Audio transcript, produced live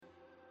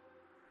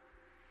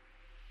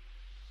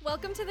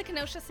Welcome to the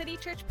Kenosha City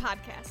Church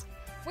podcast.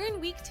 We're in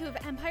week 2 of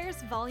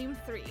Empires Volume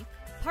 3,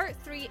 part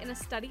 3 in a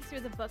study through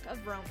the book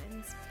of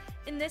Romans.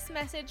 In this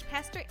message,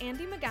 Pastor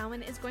Andy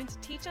McGowan is going to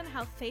teach on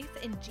how faith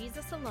in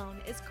Jesus alone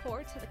is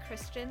core to the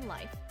Christian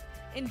life.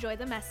 Enjoy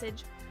the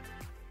message.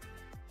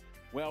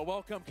 Well,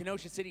 welcome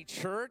Kenosha City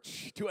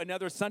Church to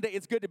another Sunday.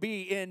 It's good to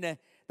be in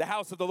the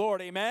house of the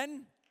Lord,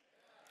 amen?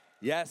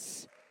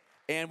 Yes,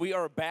 and we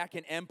are back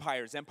in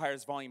Empires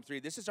Volume 3.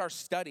 This is our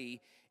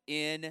study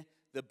in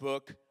the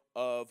book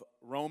of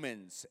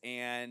Romans,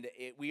 and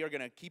we are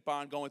going to keep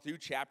on going through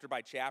chapter by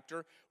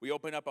chapter. We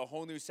opened up a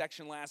whole new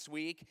section last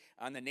week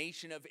on the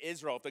nation of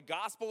Israel. If the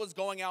gospel is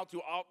going out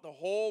throughout the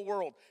whole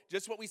world,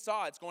 just what we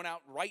saw, it's going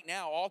out right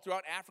now all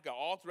throughout Africa,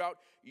 all throughout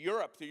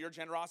Europe, through your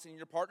generosity and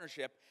your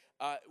partnership.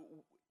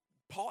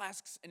 Paul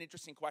asks an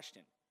interesting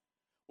question.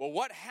 Well,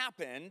 what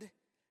happened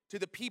to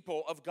the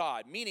people of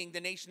God, meaning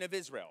the nation of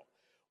Israel?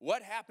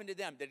 What happened to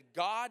them? Did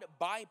God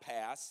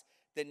bypass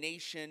the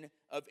nation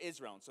of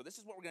Israel? And so this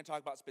is what we're going to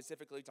talk about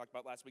specifically. We talked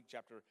about last week,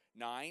 chapter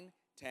 9,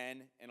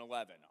 10, and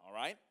 11, all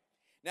right?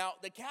 Now,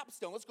 the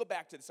capstone, let's go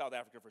back to South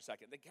Africa for a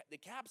second. The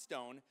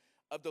capstone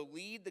of the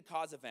Lead the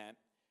Cause event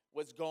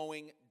was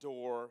going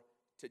door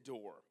to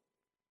door,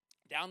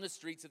 down the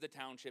streets of the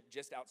township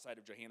just outside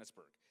of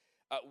Johannesburg.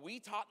 We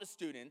taught the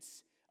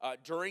students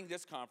during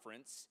this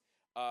conference,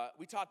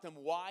 we taught them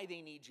why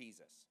they need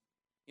Jesus.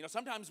 You know,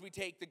 sometimes we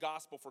take the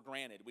gospel for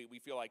granted. We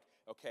feel like,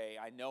 okay,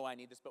 I know I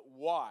need this, but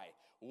why?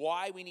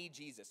 Why we need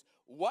Jesus.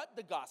 What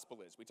the gospel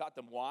is. We taught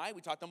them why.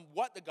 We taught them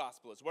what the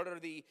gospel is. What are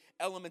the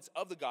elements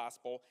of the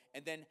gospel?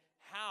 And then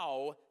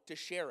how to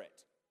share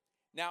it.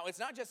 Now, it's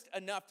not just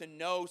enough to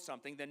know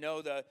something, to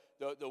know the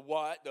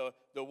what,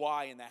 the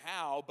why, and the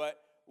how, but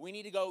we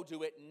need to go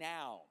do it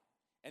now.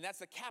 And that's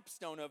the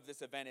capstone of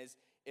this event is,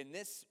 in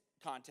this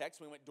context,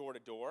 we went door to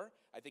door.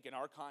 I think in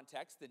our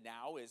context, the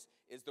now is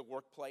the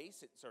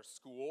workplace, it's our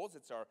schools,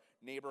 it's our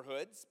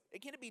neighborhoods.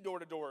 It can be door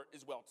to door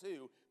as well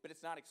too, but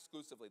it's not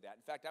exclusively that.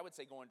 In fact, I would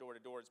say going door to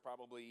door is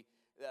probably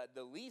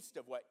the least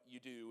of what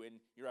you do in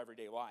your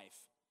everyday life,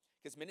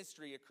 because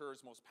ministry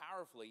occurs most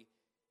powerfully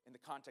in the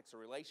context of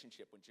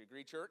relationship. Wouldn't you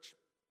agree, church?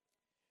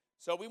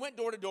 So we went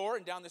door to door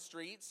and down the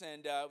streets,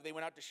 and they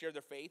went out to share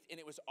their faith, and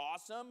it was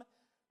awesome.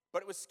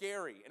 But it was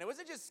scary. And it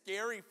wasn't just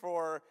scary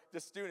for the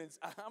students.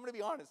 I'm going to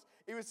be honest.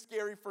 It was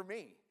scary for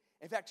me.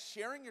 In fact,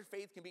 sharing your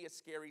faith can be a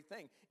scary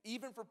thing,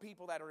 even for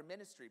people that are in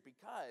ministry,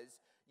 because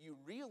you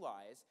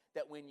realize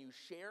that when you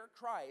share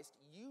Christ,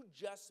 you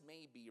just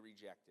may be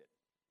rejected.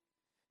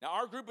 Now,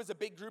 our group was a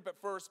big group at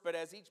first, but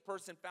as each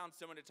person found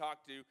someone to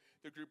talk to,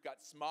 the group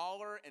got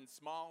smaller and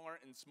smaller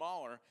and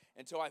smaller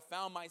until I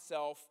found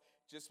myself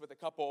just with a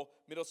couple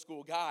middle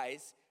school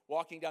guys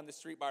walking down the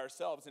street by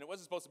ourselves. And it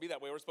wasn't supposed to be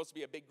that way. We were supposed to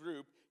be a big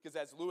group because,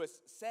 as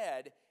Lewis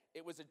said,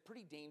 it was a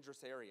pretty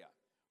dangerous area.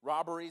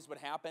 Robberies would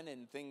happen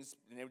and things,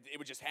 and it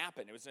would just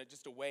happen. It was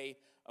just a way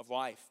of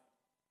life.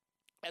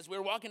 As we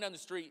were walking down the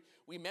street,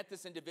 we met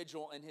this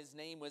individual, and his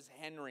name was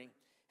Henry.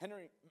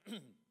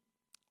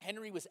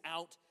 Henry was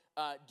out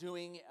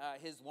doing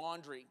his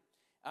laundry.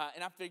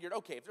 And I figured,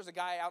 okay, if there's a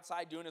guy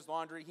outside doing his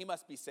laundry, he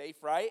must be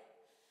safe, right?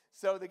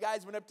 So the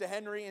guys went up to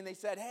Henry and they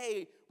said,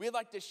 hey, we'd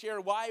like to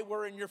share why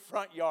we're in your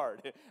front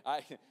yard.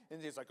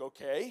 And he's like,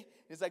 okay.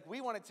 He's like,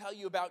 we want to tell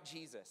you about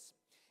Jesus.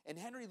 And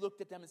Henry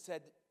looked at them and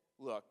said,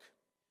 look,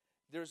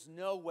 there's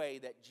no way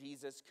that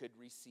Jesus could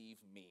receive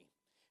me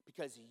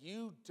because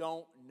you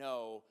don't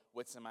know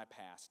what's in my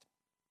past.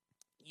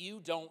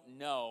 You don't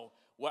know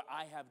what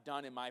I have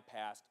done in my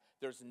past.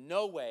 There's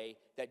no way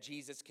that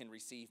Jesus can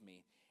receive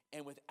me.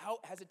 And without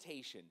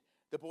hesitation,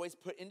 the boys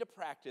put into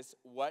practice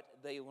what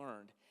they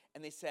learned.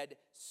 And they said,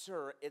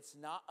 sir, it's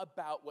not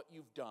about what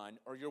you've done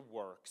or your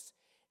works.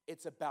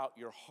 It's about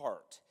your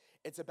heart.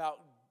 It's about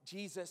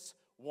Jesus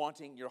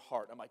wanting your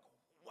heart. I'm like,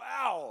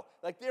 wow,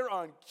 like they're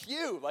on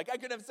cue. Like I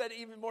could have said it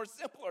even more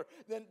simpler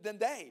than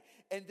they.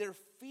 And their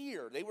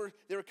fear, they were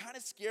kind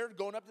of scared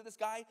going up to this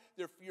guy.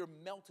 Their fear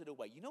melted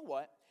away. You know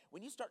what?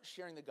 When you start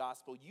sharing the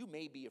gospel, you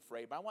may be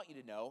afraid, but I want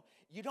you to know,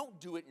 you don't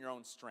do it in your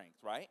own strength,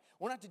 right?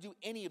 We're not to do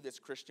any of this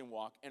Christian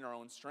walk in our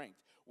own strength.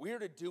 We're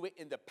to do it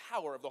in the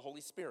power of the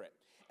Holy Spirit.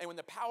 And when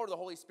the power of the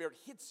Holy Spirit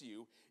hits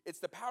you, it's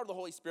the power of the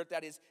Holy Spirit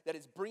that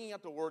is bringing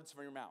out the words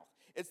from your mouth.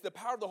 It's the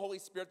power of the Holy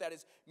Spirit that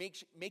is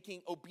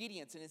making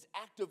obedience and is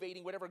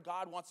activating whatever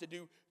God wants to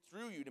do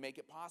through you to make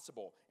it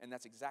possible. And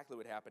that's exactly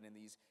what happened in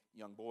these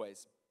young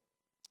boys.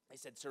 They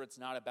said, sir, it's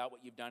not about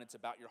what you've done. It's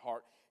about your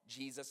heart.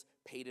 Jesus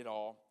paid it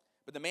all.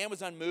 But the man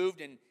was unmoved,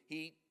 and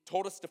he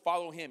told us to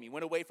follow him. He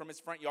went away from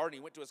his front yard, and he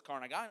went to his car,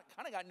 and I kind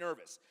of got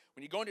nervous.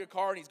 When you go into your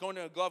car, and he's going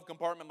to a glove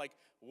compartment, I'm like,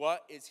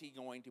 what is he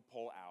going to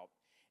pull out?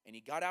 And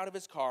he got out of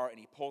his car, and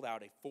he pulled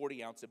out a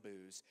 40-ounce of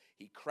booze.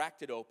 He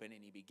cracked it open,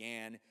 and he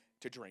began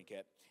to drink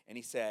it. And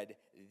he said,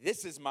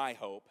 this is my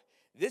hope.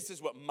 This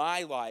is what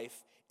my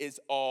life is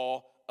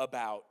all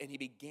about. And he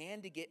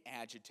began to get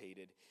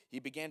agitated. He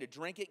began to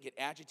drink it, get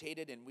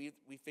agitated, and we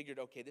figured,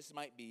 okay, this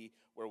might be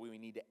where we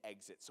need to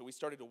exit. So we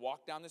started to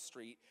walk down the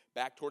street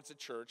back towards the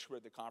church where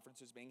the conference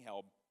was being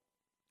held.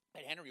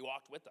 And Henry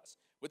walked with us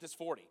with his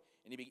 40,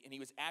 and he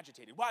was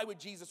agitated. Why would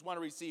Jesus want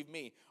to receive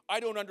me? I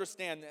don't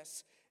understand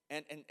this.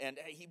 And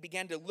he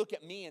began to look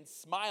at me and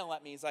smile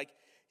at me. He's like,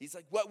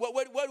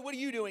 what are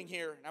you doing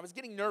here? And I was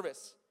getting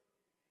nervous.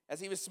 As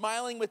he was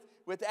smiling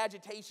with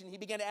agitation, he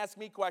began to ask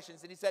me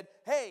questions. And he said,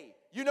 hey,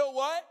 you know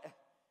what?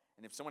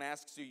 And if someone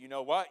asks you, you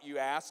know what? You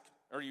ask,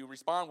 or you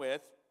respond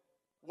with,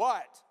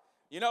 what?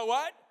 You know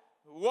what?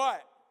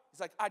 What? He's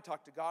like, I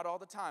talk to God all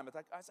the time.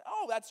 I said,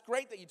 oh, that's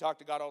great that you talk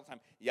to God all the time.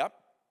 Yep,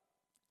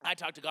 I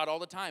talk to God all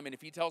the time. And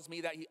if he tells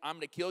me that I'm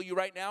going to kill you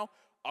right now,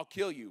 I'll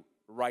kill you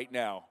right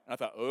now. And I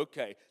thought,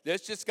 okay,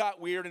 this just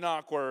got weird and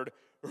awkward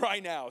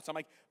right now. So I'm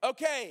like,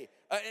 okay.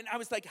 And I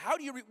was like, how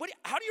do you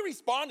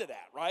respond to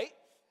that, right?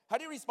 How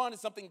do you respond to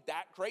something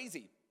that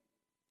crazy?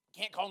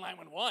 Can't call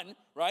 911,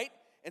 right?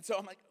 And so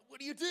I'm like,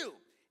 what do you do?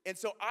 And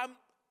so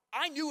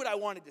I knew what I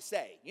wanted to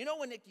say. You know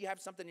when you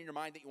have something in your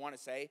mind that you want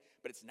to say,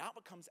 but it's not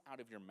what comes out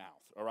of your mouth,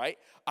 all right?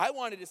 I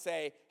wanted to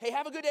say, hey,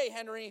 have a good day,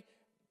 Henry.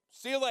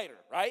 See you later,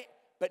 right?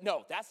 But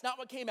no, that's not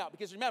what came out.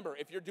 Because remember,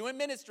 if you're doing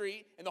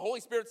ministry and the Holy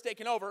Spirit's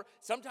taken over,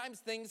 sometimes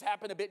things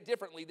happen a bit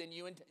differently than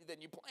you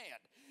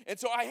planned. And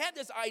so I had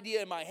this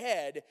idea in my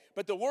head,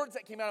 but the words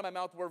that came out of my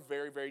mouth were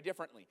very, very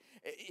differently.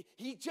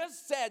 He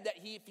just said that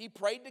if he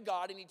prayed to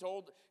God and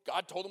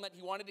God told him that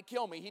he wanted to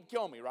kill me, he'd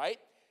kill me, right?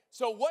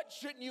 So what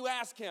shouldn't you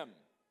ask him?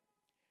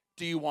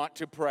 Do you want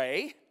to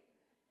pray?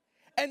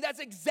 And that's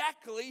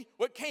exactly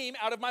what came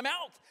out of my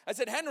mouth. I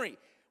said, Henry,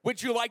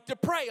 would you like to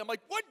pray? I'm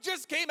like, what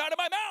just came out of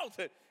my mouth?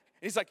 And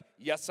he's like,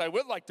 yes, I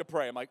would like to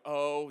pray. I'm like,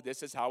 oh,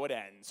 this is how it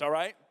ends, all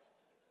right?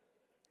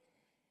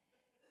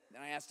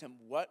 Then I asked him,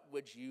 what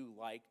would you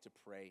like to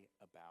pray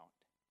about?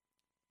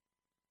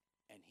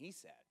 And he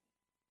said,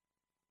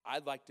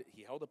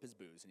 he held up his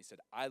booze and he said,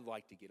 I'd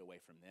like to get away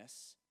from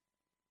this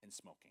and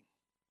smoking.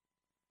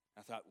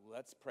 I thought,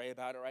 let's pray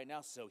about it right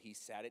now. So he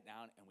sat it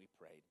down and we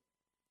prayed.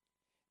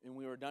 And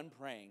when we were done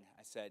praying,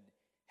 I said,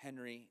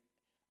 Henry,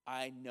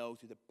 I know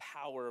through the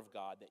power of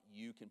God that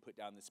you can put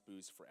down this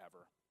booze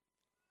forever.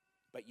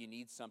 But you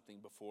need something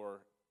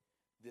before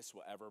this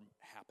will ever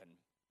happen.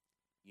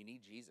 You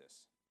need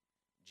Jesus.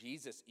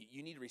 Jesus,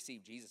 you need to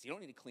receive Jesus. You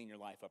don't need to clean your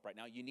life up right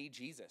now. You need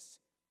Jesus.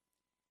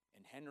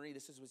 And Henry,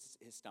 this was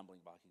his stumbling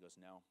block. He goes,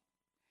 no,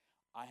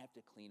 I have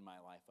to clean my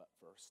life up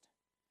first.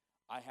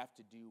 I have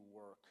to do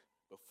work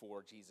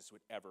before Jesus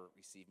would ever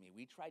receive me.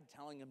 We tried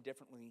telling him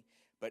differently,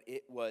 but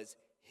it was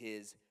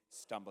his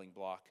stumbling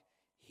block.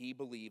 He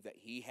believed that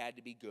he had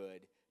to be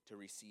good to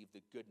receive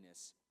the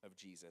goodness of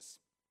Jesus.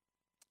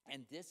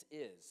 And this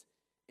is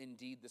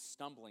indeed the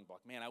stumbling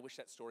block. Man, I wish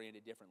that story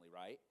ended differently,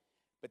 right?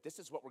 But this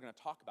is what we're going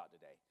to talk about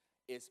today,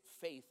 is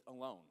faith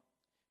alone.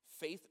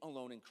 Faith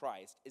alone in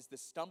Christ is the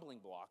stumbling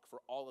block for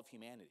all of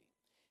humanity.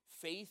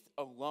 Faith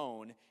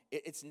alone,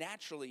 it's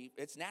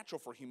natural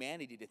for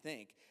humanity to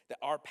think that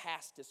our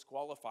past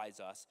disqualifies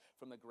us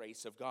from the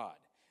grace of God,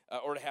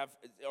 or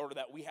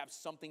that we have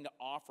something to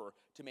offer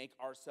to make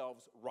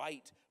ourselves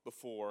right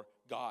before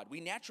God.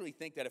 We naturally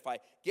think that if I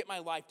get my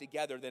life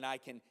together, then I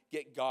can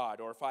get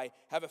God, or if I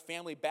have a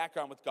family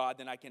background with God,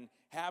 then I can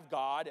have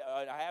God.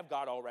 I have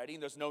God already,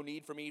 and there's no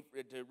need for me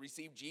to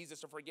receive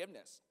Jesus or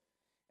forgiveness.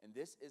 And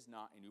this is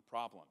not a new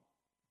problem.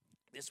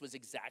 This was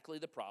exactly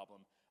the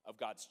problem of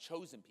God's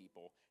chosen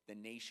people, the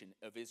nation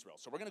of Israel.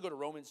 So we're going to go to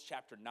Romans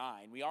chapter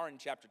 9. We are in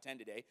chapter 10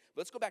 today.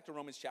 Let's go back to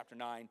Romans chapter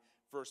 9,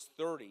 verse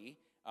 30,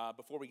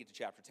 before we get to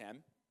chapter 10.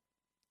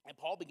 And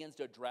Paul begins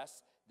to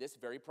address this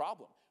very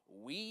problem.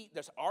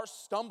 Our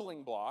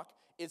stumbling block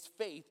is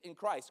faith in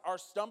Christ. Our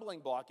stumbling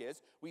block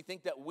is we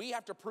think that we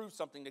have to prove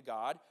something to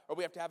God, or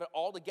we have to have it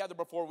all together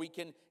before we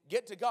can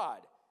get to God.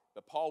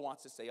 But Paul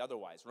wants to say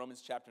otherwise.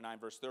 Romans chapter 9,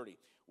 verse 30.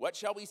 What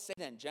shall we say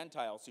then,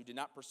 Gentiles who do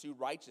not pursue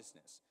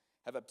righteousness,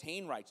 have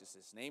obtained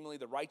righteousness, namely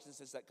the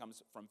righteousness that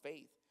comes from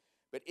faith?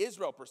 But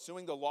Israel,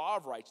 pursuing the law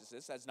of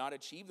righteousness, has not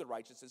achieved the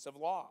righteousness of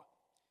law.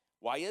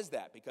 Why is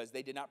that? Because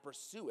they did not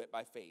pursue it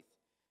by faith,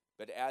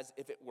 but as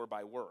if it were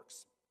by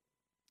works.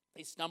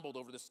 They stumbled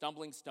over the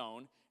stumbling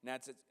stone,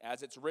 and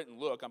as it's written,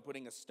 look, I'm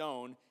putting a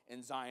stone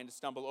in Zion to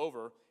stumble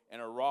over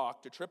and a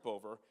rock to trip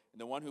over,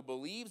 and the one who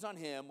believes on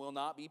him will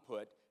not be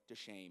put to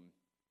shame.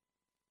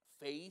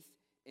 Faith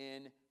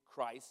in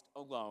Christ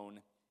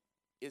alone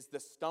is the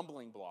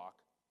stumbling block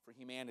for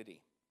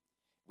humanity.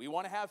 We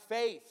want to have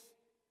faith.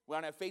 We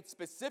want to have faith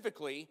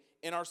specifically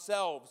in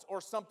ourselves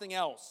or something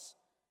else.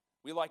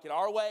 We like it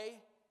our way,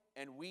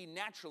 and we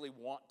naturally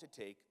want to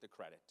take the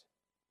credit.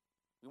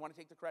 We want to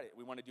take the credit.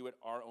 We want to do it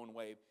our own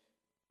way.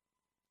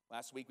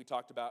 Last week we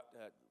talked about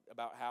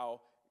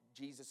how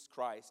Jesus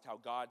Christ, how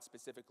God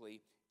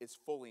specifically is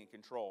fully in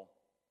control.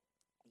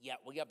 Yet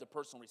we have the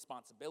personal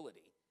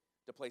responsibility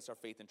to place our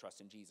faith and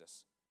trust in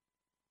Jesus.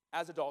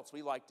 As adults,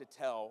 we like to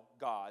tell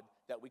God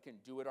that we can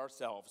do it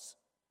ourselves.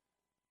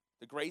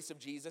 The grace of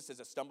Jesus is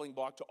a stumbling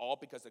block to all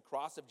because the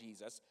cross of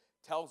Jesus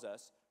tells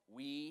us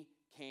we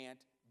can't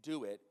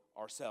do it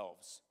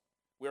ourselves.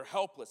 We're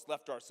helpless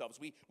left to ourselves.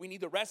 We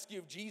need the rescue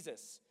of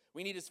Jesus.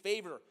 We need his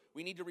favor.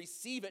 We need to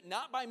receive it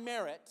not by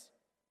merit,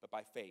 but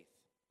by faith.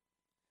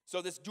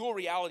 So this dual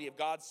reality of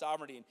God's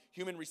sovereignty and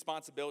human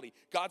responsibility,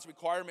 God's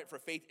requirement for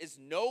faith is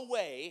no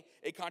way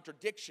a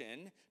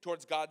contradiction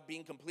towards God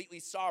being completely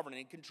sovereign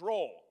and in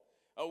control.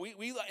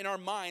 We in our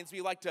minds,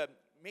 we like to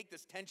make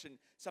this tension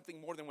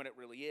something more than what it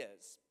really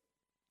is.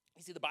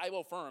 You see, the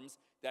Bible affirms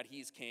that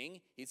he's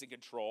king, he's in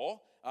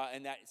control,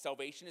 and that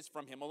salvation is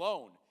from him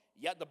alone.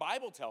 Yet the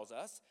Bible tells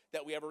us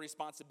that we have a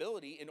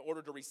responsibility in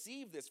order to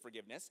receive this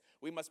forgiveness.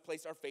 We must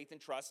place our faith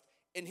and trust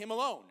in him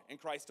alone, in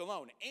Christ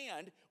alone.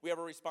 And we have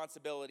a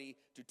responsibility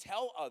to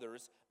tell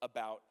others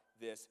about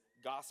this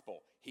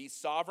gospel. He's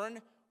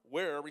sovereign,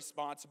 we're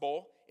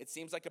responsible. It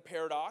seems like a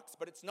paradox,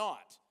 but it's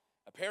not.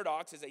 A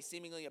paradox is a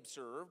seemingly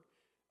absurd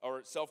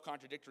or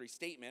self-contradictory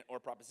statement or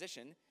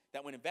proposition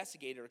that when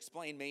investigated or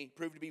explained may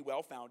prove to be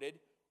well-founded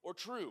or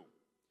true.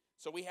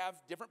 So we have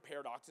different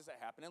paradoxes that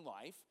happen in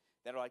life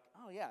that are like,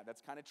 oh yeah,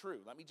 that's kind of true.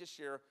 Let me just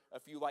share a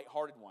few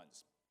lighthearted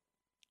ones.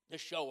 The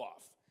show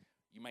off.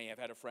 You may have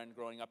had a friend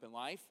growing up in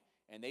life,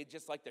 and they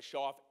just like to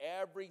show off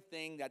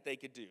everything that they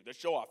could do. The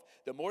show off.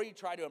 The more you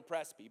try to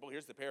impress people,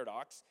 here's the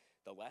paradox,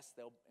 the less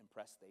they'll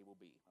impress they will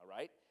be, all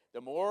right?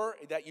 The more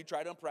that you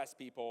try to impress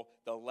people,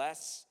 the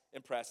less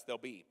impressed they'll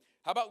be.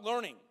 How about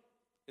learning?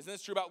 Isn't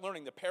this true about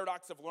learning? The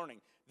paradox of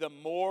learning. The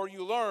more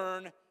you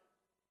learn,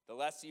 the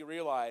less you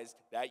realize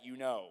that you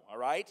know, all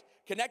right?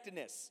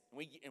 Connectedness.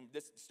 And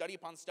this study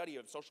upon study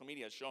of social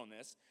media has shown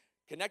this.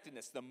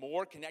 Connectedness. The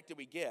more connected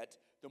we get,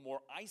 the more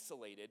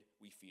isolated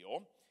we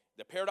feel.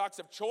 The paradox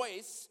of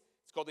choice.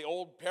 It's called the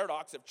old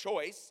paradox of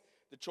choice.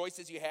 The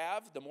choices you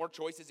have, the more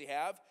choices you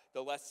have,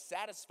 the less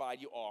satisfied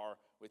you are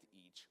with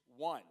each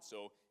one.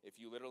 So if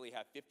you literally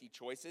have 50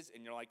 choices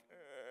and you're like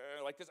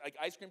this, like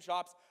ice cream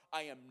shops,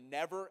 I am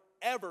never,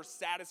 ever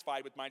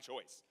satisfied with my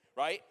choice,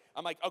 right?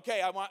 I'm like,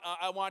 okay, I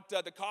want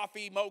the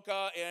coffee,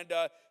 mocha, and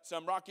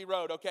some Rocky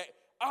Road, okay?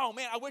 Oh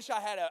man, I wish I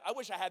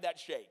had that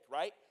shake,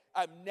 right?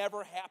 I'm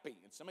never happy.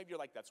 And some of you are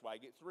like, that's why I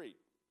get 3.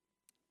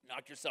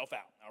 Knock yourself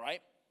out, all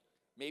right?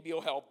 Maybe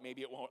it'll help,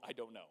 maybe it won't, I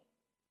don't know.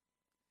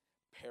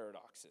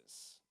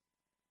 Paradoxes.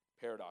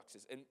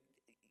 And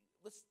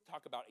let's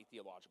talk about a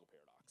theological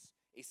paradox,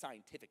 a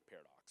scientific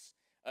paradox.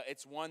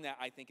 It's one that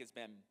I think has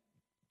been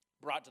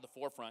brought to the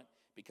forefront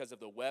because of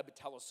the Webb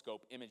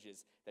telescope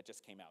images that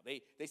just came out.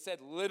 They said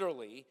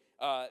literally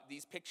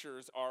these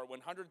pictures are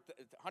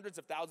hundreds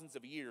of thousands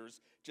of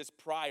years just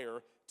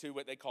prior to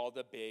what they call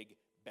the Big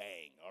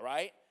Bang, all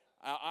right?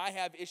 I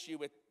have issue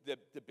with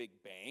the Big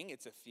Bang.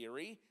 It's a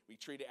theory. We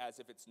treat it as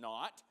if it's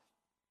not,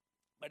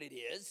 but it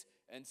is.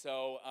 And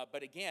so,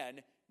 but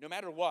again, no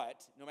matter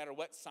what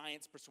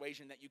science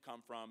persuasion that you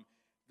come from,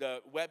 the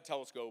Webb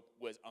telescope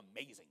was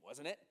amazing,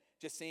 wasn't it?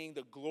 Just seeing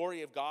the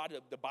glory of God.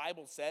 The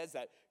Bible says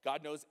that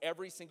God knows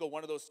every single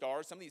one of those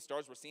stars. Some of these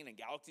stars we're seeing in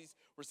galaxies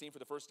we're seeing for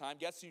the first time.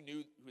 Guess who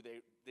knew who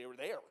they were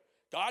there?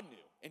 God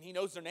knew, and he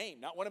knows their name.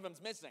 Not one of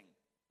them's missing.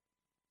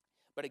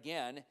 But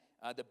again,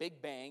 the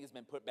Big Bang has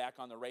been put back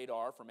on the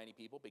radar for many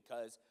people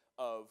because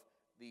of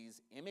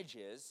these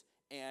images.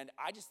 And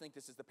I just think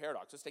this is the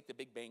paradox. Let's take the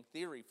Big Bang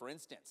Theory, for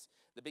instance.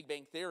 The Big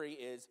Bang Theory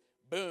is,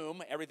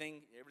 boom,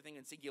 everything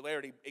in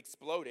singularity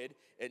exploded,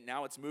 and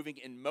now it's moving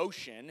in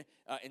motion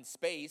in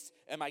space.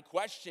 And my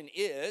question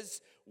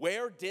is,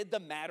 where did the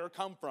matter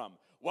come from?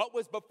 What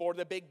was before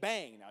the Big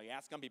Bang? Now, you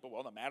ask some people,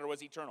 well, the matter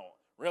was eternal.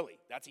 Really?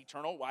 That's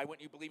eternal? Why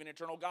wouldn't you believe in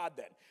eternal God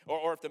then?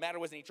 Or if the matter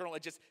wasn't eternal,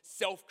 it's just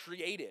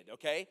self-created,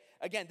 okay?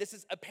 Again, this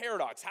is a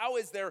paradox. How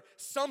is there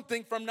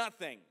something from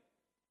nothing?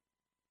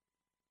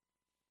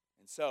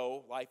 And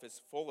so life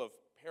is full of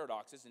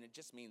paradoxes, and it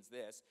just means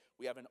this.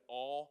 We have an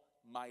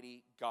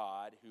almighty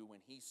God who, when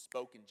he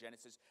spoke in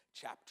Genesis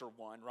chapter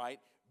 1, right?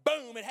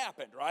 Boom, it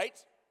happened, right?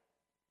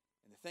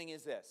 And the thing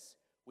is this.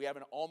 We have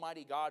an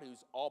almighty God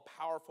who's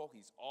all-powerful.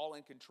 He's all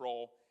in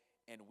control.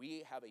 And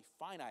we have a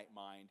finite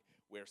mind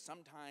where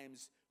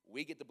sometimes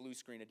we get the blue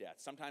screen of death.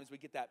 Sometimes we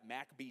get that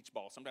Mac beach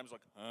ball. Sometimes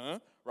like, huh?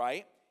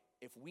 Right?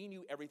 If we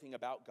knew everything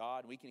about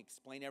God, we can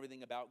explain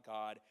everything about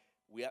God,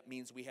 that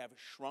means we have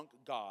shrunk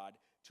God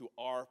to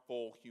our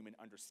full human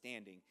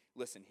understanding.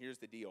 Listen, here's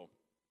the deal.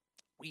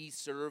 We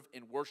serve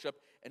and worship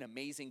an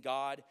amazing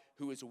God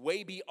who is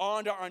way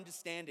beyond our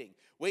understanding,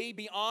 way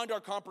beyond our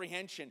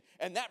comprehension,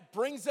 and that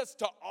brings us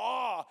to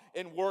awe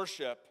in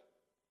worship.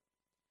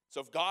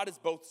 So if God is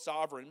both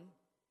sovereign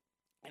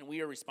and we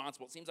are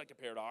responsible, it seems like a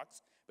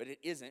paradox, but it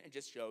isn't. It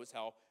just shows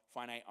how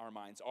finite our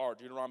minds are.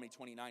 Deuteronomy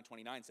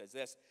 29:29 says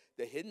this,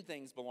 the hidden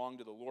things belong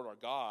to the Lord our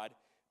God,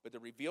 but the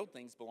revealed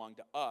things belong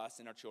to us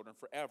and our children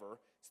forever,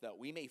 so that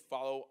we may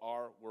follow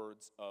our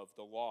words of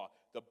the law.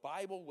 The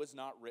Bible was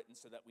not written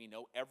so that we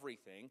know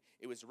everything.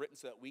 It was written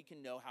so that we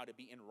can know how to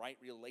be in right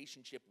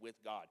relationship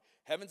with God.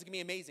 Heaven's going to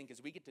be amazing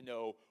because we get to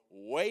know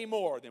way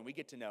more than we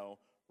get to know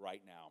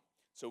right now.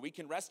 So we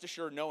can rest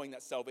assured knowing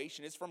that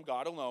salvation is from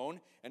God alone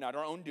and not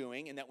our own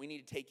doing, and that we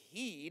need to take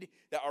heed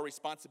that our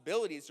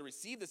responsibility is to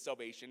receive the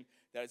salvation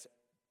that is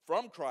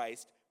from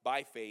Christ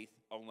by faith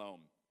alone.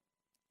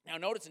 Now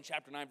notice in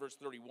chapter 9, verse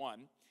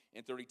 31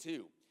 and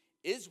 32,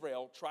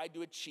 Israel tried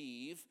to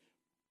achieve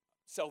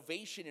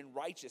salvation and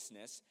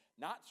righteousness,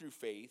 not through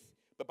faith,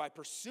 but by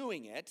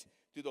pursuing it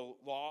through the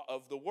law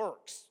of the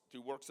works,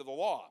 through works of the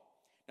law.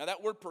 Now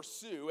that word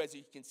pursue, as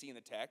you can see in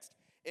the text,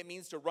 it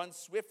means to run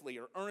swiftly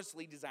or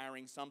earnestly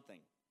desiring something.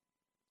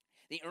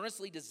 They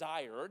earnestly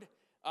desired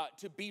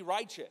to be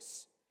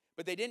righteous,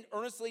 but they didn't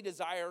earnestly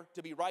desire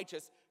to be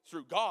righteous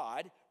through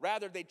God.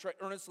 Rather, they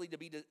earnestly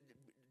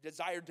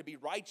desired to be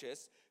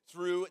righteous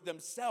through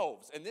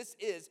themselves. And this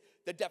is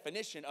the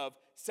definition of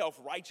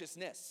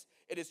self-righteousness.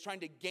 It is trying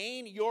to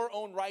gain your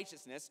own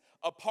righteousness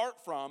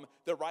apart from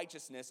the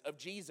righteousness of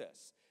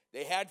Jesus.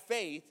 They had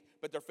faith,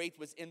 but their faith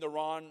was in the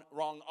wrong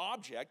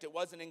object. It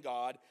wasn't in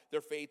God.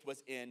 Their faith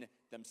was in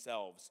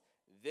themselves.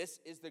 This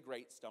is the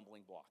great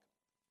stumbling block.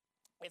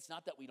 It's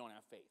not that we don't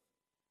have faith.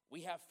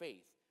 We have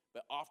faith,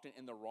 but often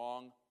in the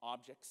wrong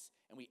objects,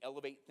 and we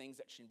elevate things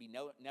that should be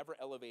never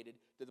elevated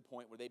to the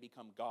point where they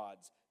become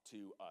gods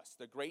to us.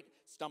 The great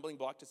stumbling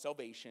block to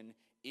salvation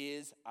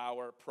is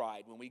our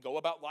pride. When we go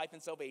about life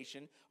in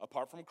salvation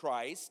apart from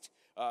Christ,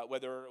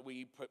 whether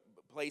we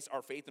place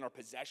our faith in our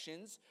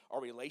possessions, our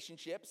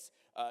relationships,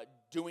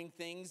 doing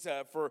things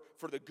for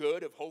the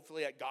good of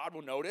hopefully that God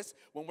will notice,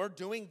 when we're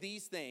doing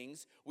these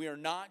things, we are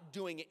not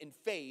doing it in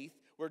faith.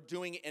 We're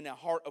doing it in a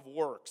heart of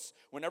works.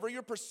 Whenever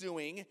you're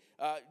pursuing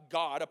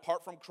God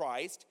apart from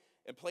Christ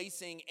and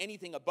placing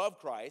anything above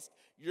Christ,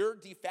 your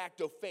de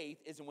facto faith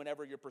is in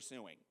whenever you're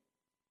pursuing.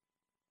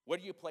 What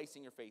are you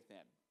placing your faith in?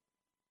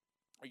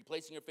 Are you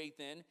placing your faith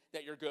in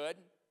that you're good?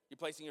 You're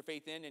placing your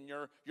faith in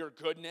your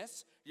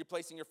goodness? You're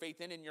placing your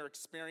faith in your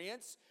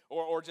experience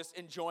or just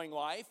enjoying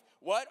life?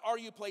 What are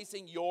you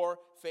placing your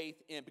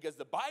faith in? Because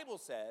the Bible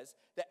says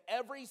that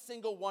every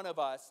single one of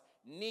us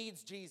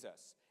needs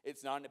Jesus.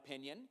 It's not an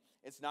opinion.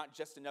 It's not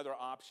just another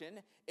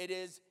option. It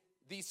is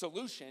the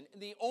solution,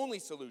 the only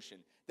solution,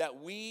 that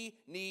we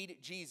need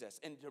Jesus.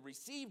 And to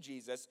receive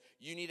Jesus,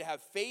 you need to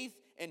have faith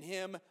in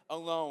him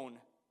alone.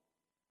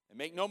 And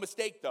make no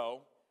mistake,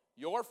 though,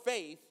 your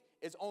faith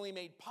is only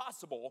made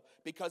possible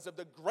because of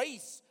the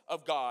grace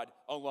of God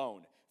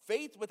alone.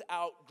 Faith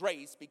without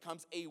grace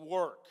becomes a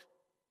work.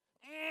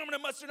 I'm going to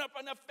muster up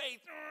enough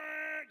faith.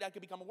 That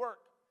could become a work.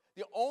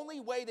 The only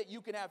way that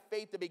you can have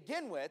faith to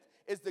begin with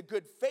is the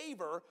good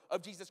favor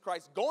of Jesus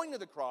Christ going to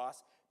the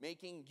cross,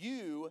 making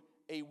you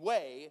a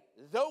way,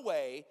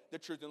 the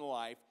truth, and the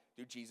life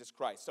through Jesus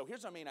Christ. So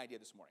here's our main idea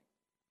this morning.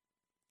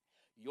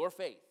 Your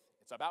faith,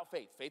 it's about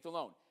faith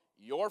alone.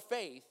 Your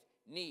faith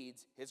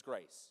needs his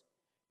grace.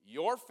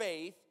 Your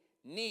faith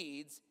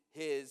needs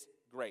his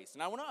grace.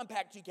 And I want to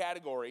unpack two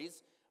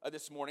categories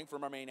this morning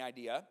from our main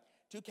idea.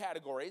 Two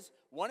categories.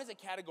 One is a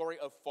category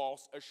of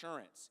false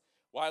assurance.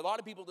 Why a lot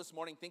of people this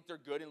morning think they're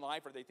good in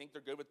life or they think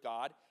they're good with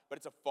God, but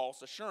it's a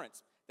false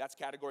assurance. That's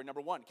category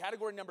number one.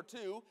 Category number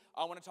two,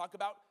 I want to talk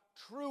about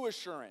true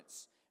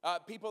assurance.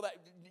 People that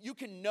you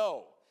can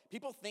know.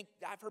 People think,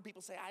 I've heard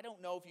people say, I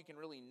don't know if you can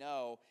really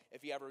know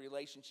if you have a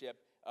relationship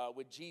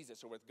with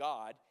Jesus or with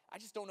God. I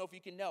just don't know if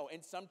you can know.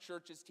 And some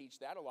churches teach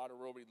that. A lot of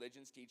world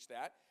religions teach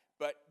that.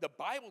 But the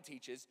Bible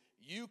teaches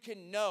you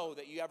can know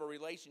that you have a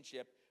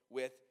relationship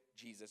with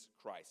Jesus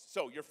Christ.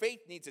 So your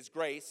faith needs his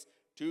grace.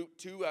 Two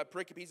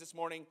pericopes this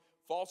morning,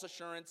 false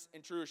assurance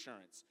and true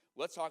assurance.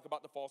 Let's talk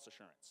about the false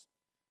assurance.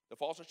 The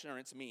false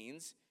assurance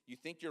means you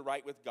think you're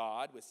right with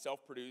God with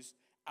self-produced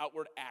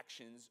outward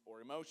actions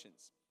or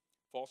emotions.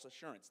 False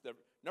assurance. The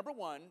number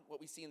one,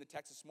 what we see in the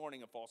text this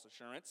morning of false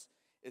assurance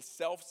is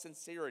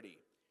self-sincerity.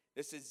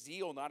 This is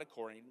zeal not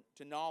according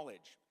to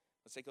knowledge.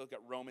 Let's take a look at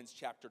Romans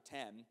chapter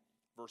 10,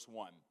 verse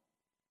 1.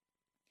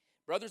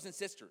 Brothers and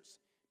sisters,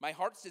 my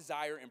heart's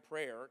desire and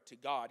prayer to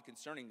God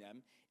concerning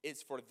them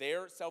is for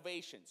their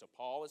salvation. So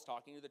Paul is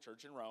talking to the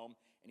church in Rome,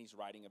 and he's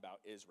writing about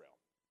Israel.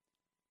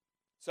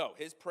 So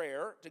his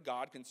prayer to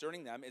God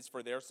concerning them is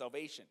for their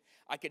salvation.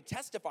 I can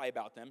testify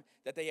about them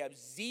that they have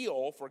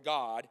zeal for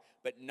God,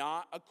 but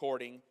not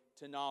according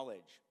to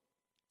knowledge.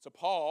 So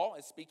Paul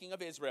is speaking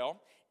of Israel,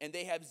 and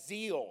they have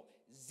zeal.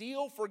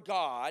 Zeal for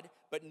God,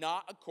 but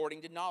not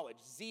according to knowledge.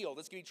 Zeal,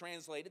 this can be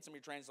translated, some of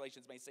your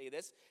translations may say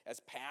this, as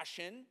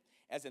passion,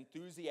 as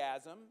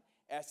enthusiasm,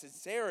 as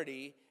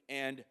sincerity,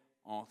 and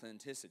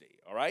authenticity.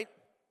 All right?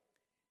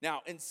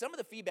 Now, in some of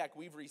the feedback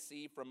we've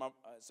received from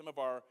some of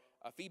our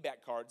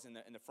feedback cards in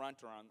the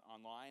front or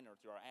online or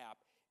through our app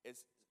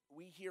is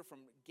we hear from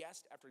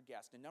guest after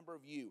guest, a number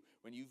of you,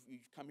 when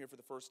you've come here for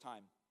the first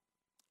time.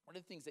 One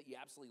of the things that you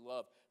absolutely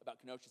love about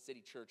Kenosha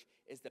City Church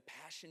is the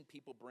passion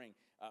people bring,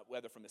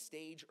 whether from the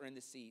stage or in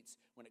the seats,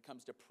 when it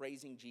comes to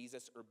praising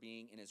Jesus or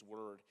being in his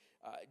word.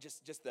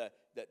 Just the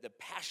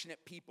passionate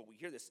people. We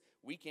hear this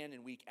week in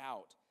and week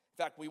out.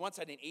 In fact, we once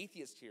had an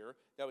atheist here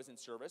that was in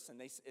service, and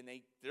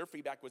their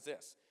feedback was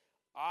this: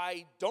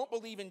 I don't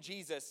believe in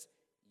Jesus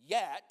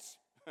yet.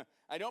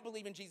 I don't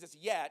believe in Jesus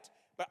yet,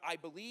 but I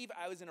believe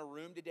I was in a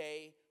room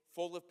today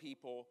full of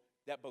people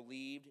that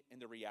believed in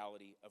the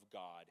reality of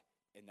God,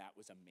 and that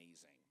was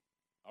amazing.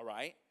 All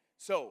right?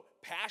 So,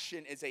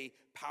 passion is a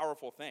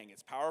powerful thing.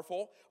 It's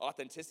powerful.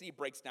 Authenticity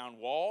breaks down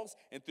walls.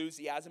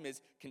 Enthusiasm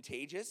is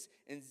contagious.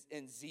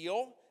 And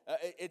zeal,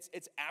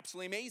 it's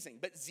absolutely amazing.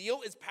 But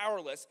zeal is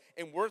powerless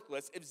and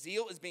worthless if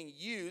zeal is being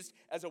used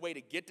as a way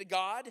to get to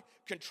God,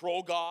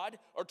 control God,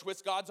 or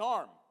twist God's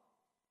arm.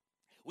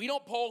 We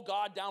don't pull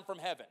God down from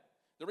heaven.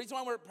 The reason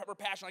why we're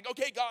passionate, like,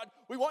 okay, God,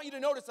 we want you to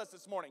notice us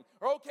this morning.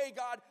 Or, okay,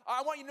 God,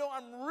 I want you to know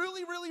I'm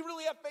really, really,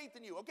 really have faith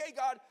in you. Okay,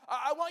 God,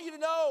 I want you to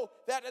know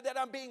that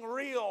I'm being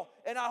real.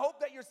 And I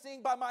hope that you're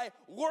seeing by my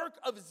work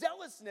of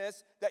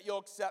zealousness that you'll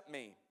accept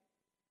me.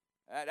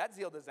 That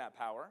zeal doesn't have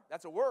power.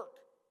 That's a work.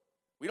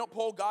 We don't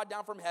pull God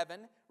down from heaven.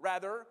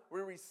 Rather,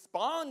 we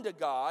respond to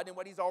God in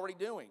what he's already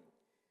doing.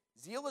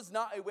 Zeal is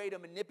not a way to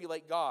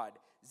manipulate God.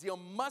 Zeal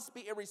must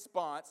be a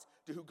response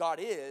to who God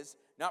is,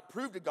 not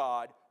prove to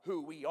God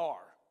who we are.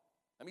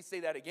 Let me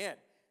say that again.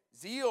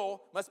 Zeal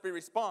must be a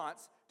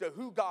response to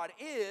who God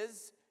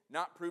is,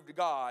 not prove to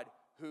God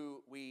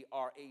who we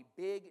are. A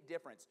big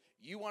difference.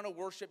 You want to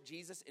worship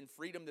Jesus in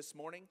freedom this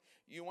morning?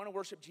 You want to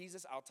worship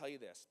Jesus? I'll tell you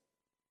this.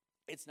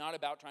 It's not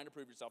about trying to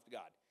prove yourself to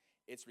God.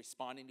 It's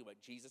responding to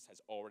what Jesus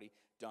has already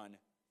done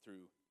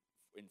through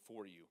and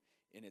for you,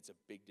 and it's a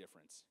big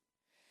difference.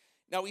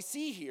 Now we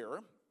see here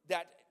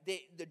that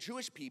the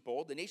Jewish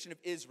people, the nation of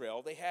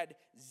Israel, they had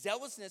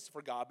zealousness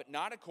for God, but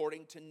not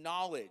according to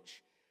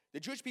knowledge. The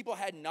Jewish people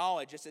had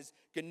knowledge. This is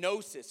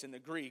gnosis in the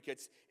Greek.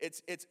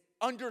 It's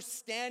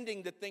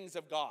understanding the things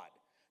of God.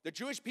 The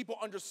Jewish people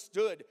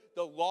understood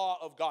the law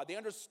of God. They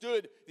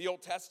understood the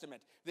Old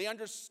Testament. They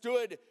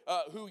understood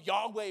who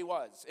Yahweh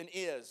was and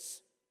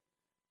is.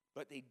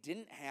 But they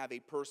didn't have a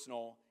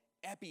personal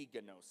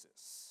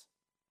epignosis.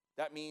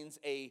 That means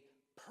a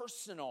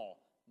personal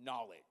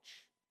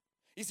knowledge.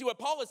 You see, what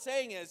Paul is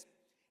saying is,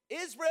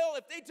 Israel,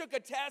 if they took a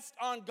test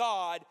on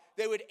God,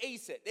 they would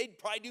ace it. They'd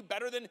probably do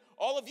better than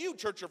all of you,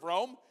 Church of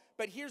Rome.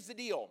 But here's the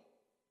deal.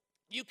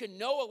 You can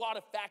know a lot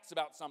of facts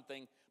about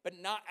something, but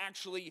not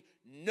actually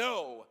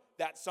know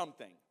that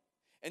something.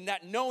 And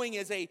that knowing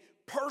is a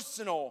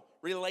personal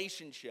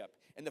relationship.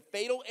 And the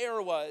fatal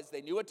error was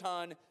they knew a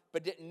ton,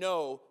 but didn't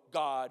know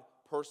God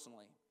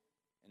personally.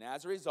 And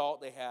as a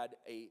result, they had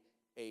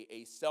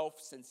a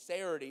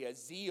self-sincerity, a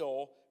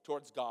zeal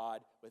towards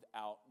God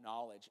without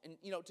knowledge. And,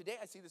 today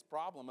I see this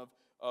problem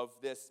of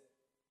this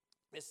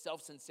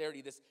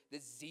self-sincerity, this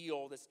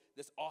zeal,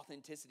 this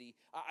authenticity.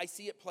 I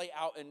see it play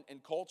out in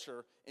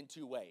culture in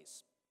two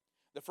ways.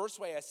 The first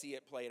way I see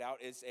it played out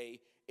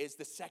is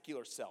the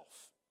secular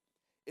self.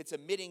 It's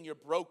admitting you're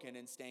broken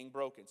and staying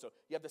broken. So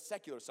you have the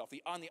secular self.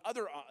 On the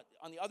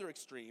other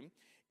extreme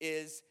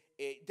is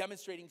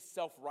demonstrating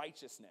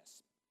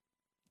self-righteousness.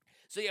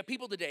 So you have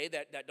people today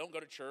that don't go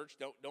to church,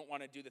 don't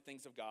want to do the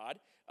things of God,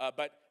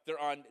 but they're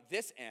on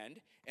this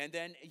end. And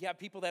then you have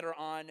people that are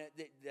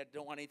that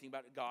don't want anything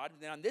about God.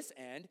 And then on this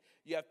end,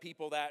 you have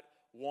people that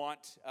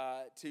want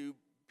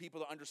people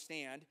to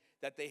understand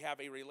that they have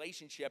a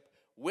relationship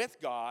with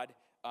God,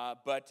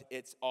 but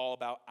it's all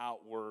about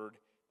outward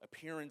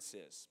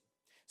appearances.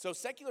 So the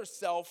secular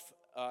self,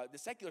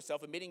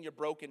 admitting you're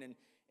broken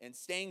and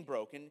staying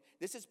broken,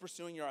 this is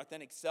pursuing your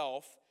authentic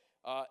self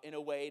in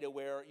a way to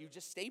where you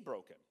just stay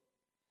broken.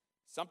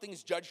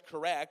 Something's judged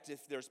correct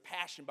if there's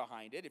passion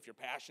behind it. If you're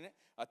passionate,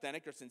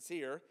 authentic, or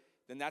sincere,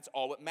 then that's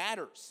all that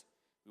matters.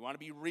 We want to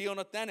be real and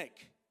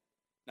authentic,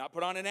 not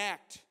put on an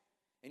act.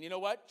 And you know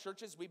what?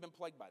 Churches, we've been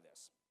plagued by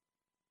this.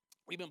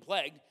 We've been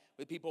plagued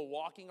with people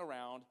walking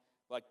around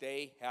like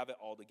they have it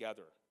all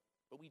together.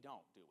 But we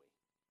don't, do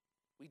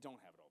we? We don't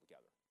have it all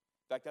together.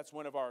 In fact, that's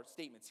one of our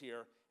statements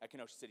here at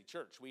Kenosha City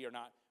Church. We are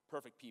not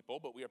perfect people,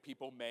 but we are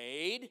people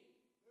made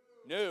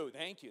new.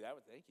 Thank you.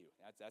 Thank you.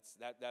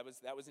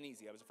 That was an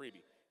easy. That was a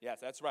freebie. Yes,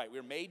 that's right. We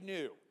are made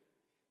new.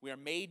 We are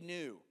made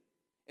new.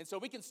 And so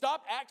we can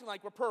stop acting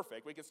like we're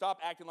perfect. We can stop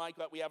acting like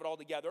we have it all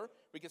together.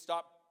 We can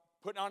stop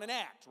putting on an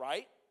act,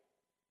 right?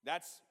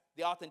 That's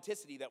the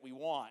authenticity that we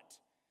want.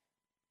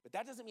 But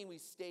that doesn't mean we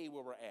stay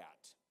where we're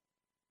at.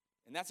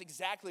 And that's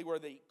exactly where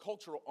the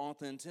cultural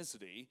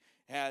authenticity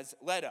has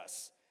led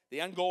us.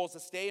 The end goal is to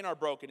stay in our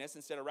brokenness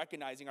instead of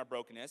recognizing our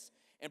brokenness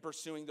and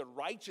pursuing the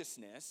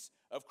righteousness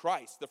of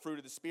Christ, the fruit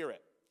of the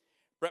Spirit.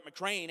 Brett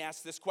McCrane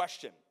asked this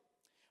question.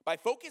 By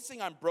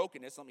focusing on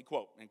brokenness, let me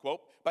quote,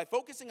 by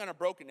focusing on our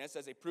brokenness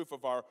as a proof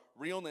of our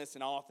realness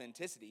and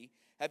authenticity,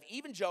 have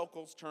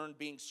evangelicals turned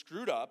being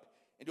screwed up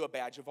into a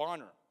badge of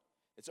honor,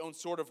 its own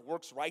sort of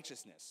works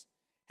righteousness?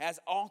 Has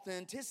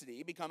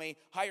authenticity become a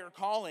higher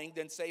calling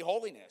than, say,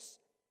 holiness?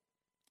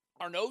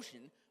 Our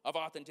notion of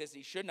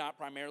authenticity should not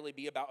primarily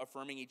be about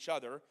affirming each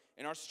other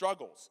in our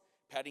struggles,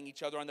 patting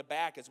each other on the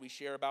back as we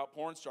share about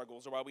porn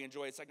struggles or while we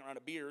enjoy a second round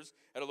of beers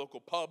at a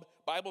local pub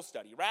Bible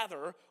study.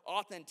 Rather,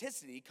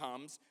 authenticity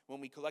comes when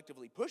we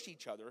collectively push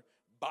each other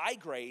by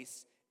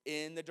grace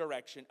in the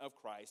direction of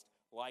Christ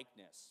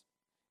likeness.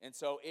 And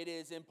so it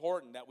is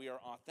important that we are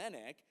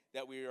authentic,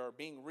 that we are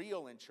being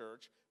real in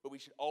church, but we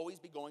should always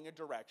be going a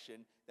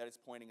direction that is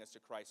pointing us to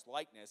Christ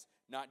likeness,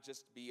 not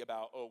just be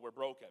about, oh, we're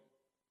broken.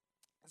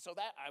 And so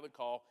that I would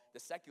call the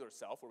secular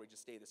self, where we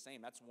just stay the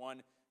same. That's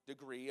one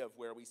degree of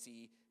where we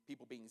see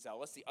people being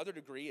zealous. The other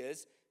degree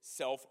is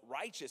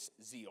self-righteous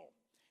zeal.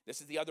 This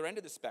is the other end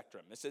of the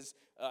spectrum. This is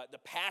the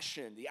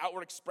passion, the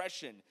outward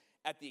expression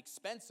at the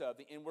expense of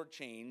the inward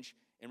change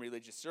in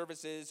religious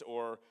services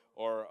or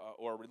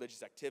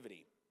religious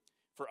activity.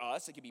 For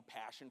us, it could be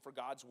passion for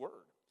God's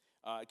word.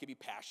 It could be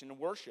passion in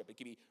worship. It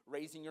could be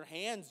raising your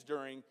hands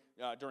during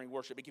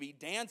worship. It could be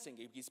dancing.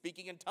 It could be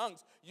speaking in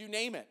tongues. You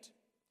name it.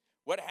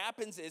 What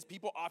happens is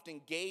people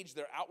often gauge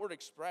their outward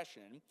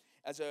expression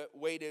as a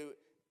way to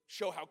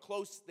show how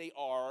close they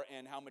are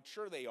and how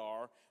mature they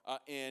are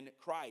in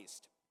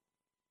Christ.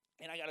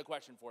 And I got a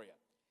question for you.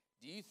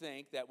 Do you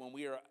think that when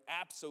we are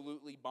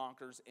absolutely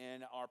bonkers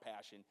in our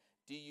passion,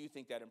 do you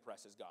think that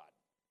impresses God?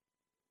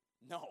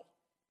 No,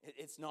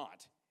 it's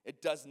not.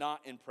 It does not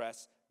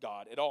impress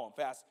God at all.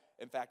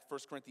 In fact, 1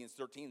 Corinthians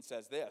 13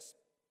 says this.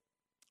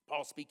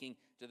 Paul speaking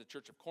to the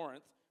church of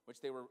Corinth,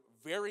 which they were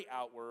very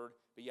outward,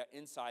 but yet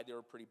inside they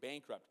were pretty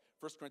bankrupt.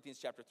 1 Corinthians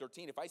chapter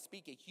 13, if I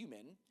speak a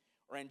human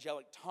or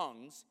angelic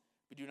tongues,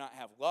 but do not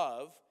have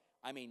love,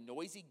 I'm a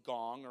noisy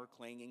gong or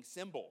clanging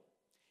cymbal.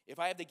 If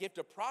I have the gift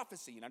of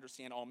prophecy and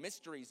understand all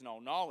mysteries and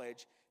all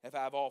knowledge, if I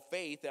have all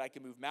faith that I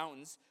can move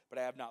mountains, but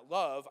I have not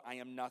love, I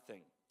am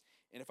nothing.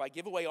 And if I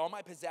give away all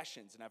my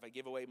possessions, and if I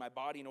give away my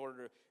body in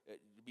order to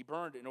be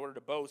burned, in order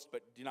to boast,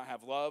 but do not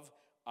have love,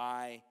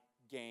 I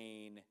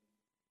gain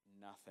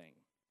nothing.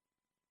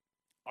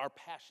 Our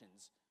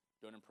passions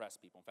don't impress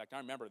people. In fact, I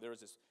remember there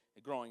was this,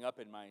 growing up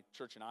in my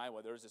church in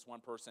Iowa, there was this one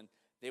person,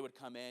 they would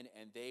come in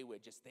and they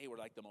were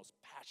like the most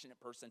passionate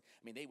person.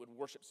 I mean, they would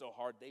worship so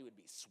hard, they would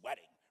be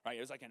sweating, right?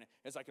 It was like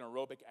an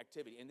aerobic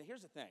activity. And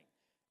here's the thing.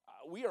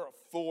 We are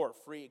for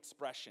free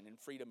expression and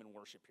freedom in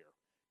worship here.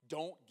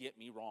 Don't get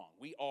me wrong.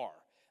 We are.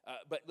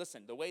 But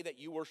listen, the way that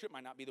you worship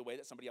might not be the way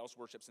that somebody else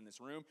worships in this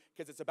room,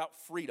 because it's about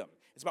freedom.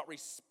 It's about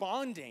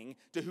responding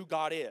to who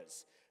God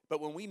is. But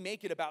when we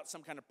make it about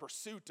some kind of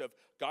pursuit of,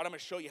 God, I'm going to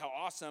show you how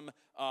awesome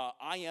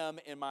I am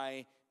in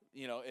my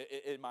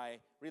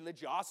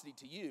religiosity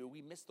to you,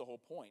 we miss the whole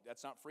point.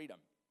 That's not freedom.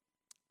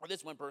 Or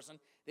this one person,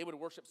 they would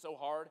worship so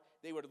hard,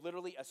 they were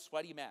literally a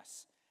sweaty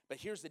mess. But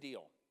here's the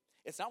deal.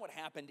 It's not what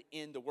happened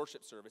in the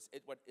worship service.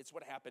 It's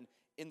what happened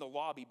in the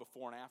lobby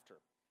before and after.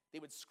 They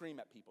would scream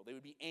at people. They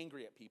would be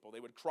angry at people. They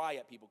would cry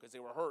at people because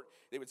they were hurt.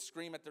 They would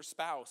scream at their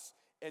spouse.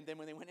 And then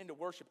when they went into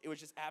worship, it was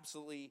just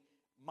absolutely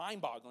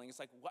mind-boggling. It's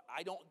like, what?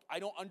 I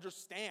don't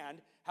understand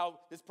how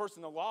this person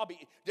in the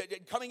lobby,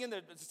 coming in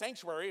the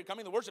sanctuary,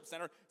 coming in the worship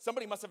center,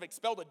 somebody must have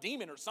expelled a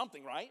demon or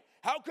something, right?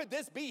 How could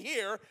this be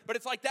here, but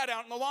it's like that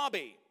out in the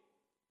lobby?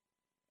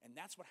 And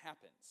that's what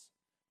happens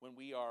when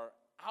we are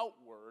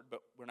outward, but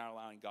we're not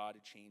allowing God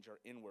to change our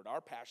inward. Our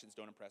passions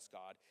don't impress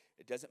God.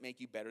 It doesn't make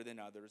you better than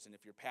others. And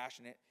if you're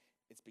passionate,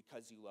 it's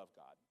because you love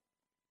God.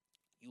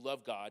 You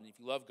love God, and if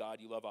you love God,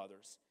 you love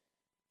others.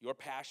 Your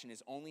passion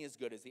is only as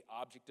good as the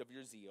object of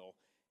your zeal,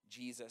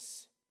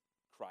 Jesus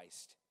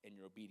Christ, and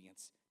your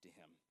obedience to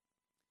him.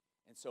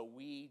 And so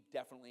we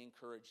definitely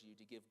encourage you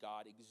to give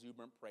God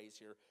exuberant praise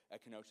here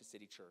at Kenosha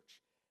City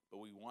Church. But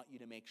we want you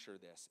to make sure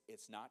this.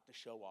 It's not to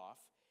show off,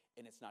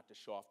 and it's not to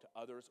show off to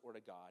others or to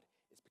God.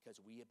 It's because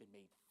we have been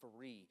made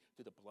free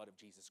through the blood of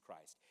Jesus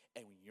Christ.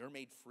 And when you're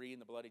made free in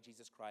the blood of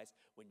Jesus Christ,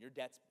 when your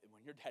debt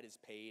is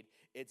paid,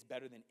 it's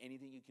better than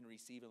anything you can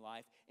receive in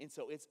life. And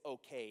so it's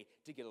okay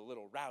to get a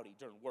little rowdy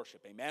during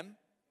worship. Amen?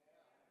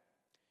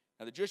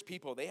 Now the Jewish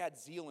people, they had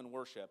zeal in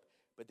worship,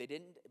 but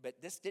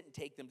this didn't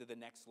take them to the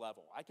next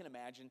level. I can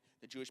imagine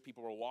the Jewish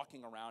people were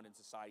walking around in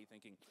society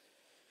thinking,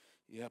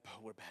 yep,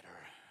 we're better.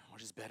 We're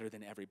just better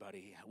than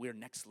everybody. We're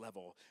next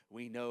level.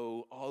 We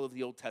know all of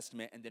the Old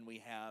Testament, and then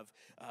we have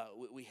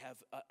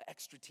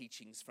extra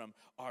teachings from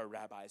our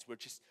rabbis. We're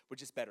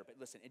just better. But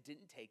listen, it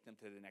didn't take them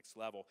to the next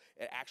level.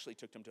 It actually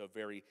took them to a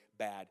very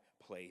bad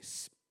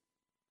place.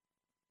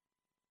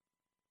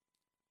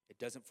 It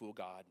doesn't fool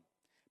God.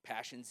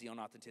 Passion, zeal,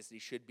 and authenticity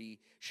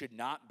should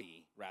not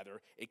be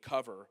a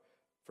cover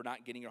for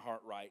not getting your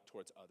heart right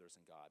towards others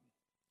and God.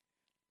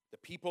 The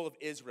people of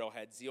Israel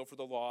had zeal for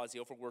the law,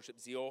 zeal for worship,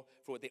 zeal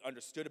for what they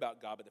understood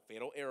about God, but the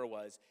fatal error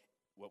was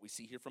what we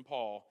see here from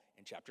Paul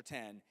in chapter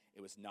 10.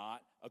 It was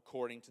not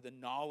according to the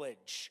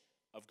knowledge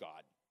of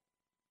God.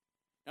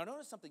 Now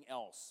notice something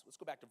else. Let's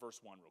go back to verse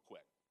 1 real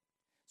quick.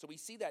 So we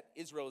see that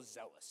Israel is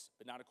zealous,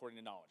 but not according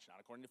to knowledge, not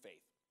according to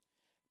faith.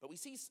 But we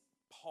see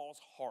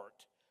Paul's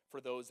heart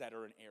for those that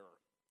are in error.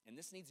 And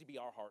this needs to be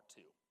our heart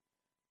too.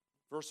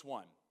 Verse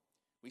 1,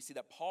 we see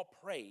that Paul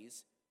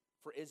prays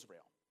for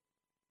Israel.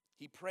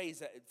 He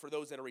prays for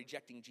those that are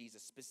rejecting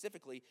Jesus,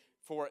 specifically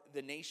for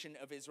the nation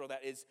of Israel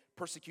that is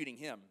persecuting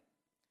him.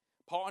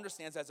 Paul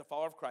understands as a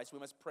follower of Christ, we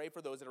must pray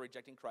for those that are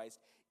rejecting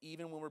Christ,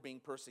 even when we're being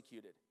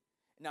persecuted.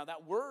 Now,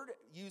 that word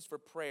used for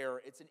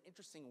prayer, it's an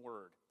interesting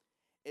word.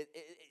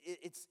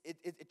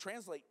 It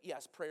translates,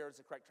 yes, prayer is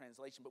the correct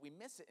translation, but we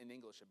miss it in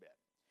English a bit.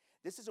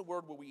 This is a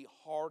word where we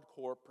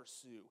hardcore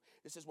pursue.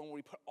 This is when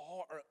we put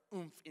all our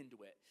oomph into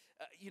it.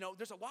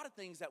 There's a lot of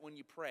things that when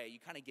you pray, you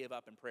kind of give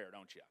up in prayer,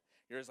 don't you?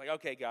 You're just like,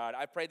 okay, God,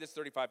 I've prayed this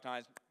 35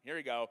 times. Here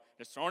you go.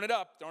 Just throwing it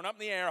up in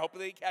the air.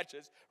 Hopefully it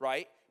catches,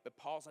 right? But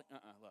Paul's like,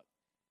 look.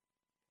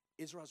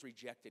 Israel's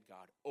rejected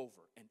God over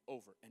and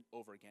over and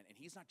over again. And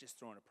he's not just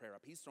throwing a prayer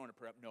up. He's throwing a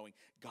prayer up knowing,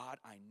 God,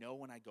 I know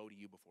when I go to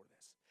you before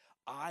this,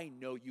 I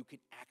know you can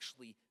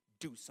actually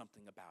do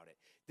something about it.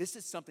 This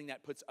is something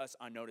that puts us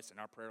on notice in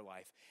our prayer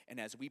life. And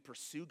as we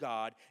pursue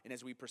God and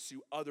as we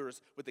pursue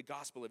others with the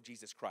gospel of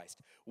Jesus Christ,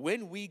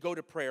 when we go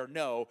to prayer,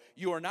 no,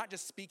 you are not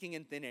just speaking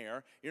in thin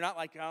air. You're not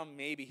like, oh,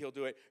 maybe he'll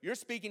do it. You're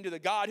speaking to the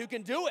God who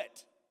can do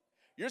it.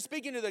 You're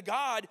speaking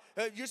to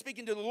you're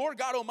speaking to the Lord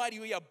God Almighty,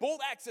 who you have bold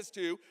access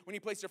to when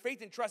you place your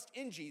faith and trust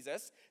in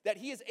Jesus, that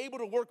he is able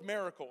to work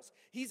miracles.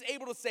 He's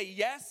able to say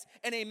yes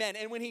and amen.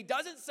 And when he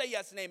doesn't say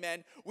yes and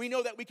amen, we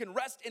know that we can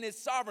rest in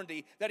his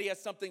sovereignty, that he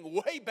has something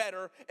way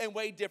better and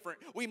way different.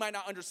 We might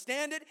not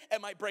understand it, it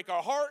might break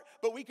our heart,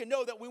 but we can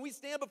know that when we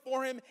stand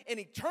before him in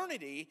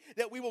eternity,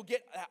 that we will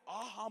get that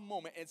aha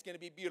moment, and it's going to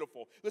be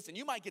beautiful. Listen,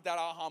 you might get that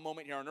aha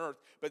moment here on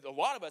earth, but a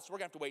lot of us, we're going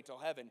to have to wait till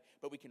heaven,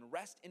 but we can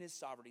rest in his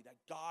sovereignty, that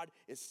God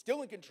is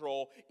still in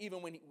control,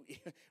 even when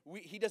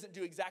he doesn't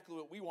do exactly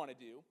what we want to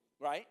do,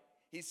 right?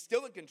 He's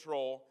still in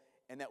control,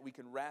 and that we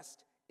can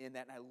rest in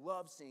that. And I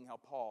love seeing how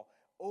Paul,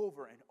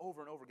 over and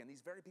over and over again, these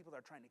very people that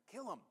are trying to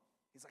kill him,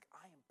 he's like,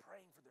 I am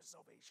praying for their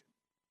salvation.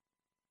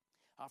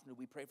 Often do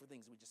we pray for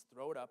things and we just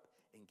throw it up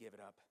and give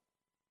it up.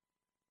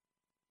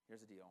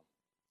 Here's the deal.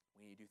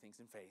 We need to do things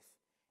in faith,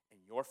 and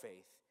your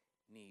faith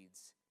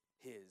needs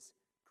his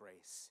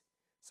grace.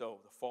 So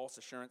the false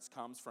assurance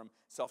comes from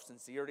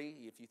self-sincerity.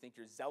 If you think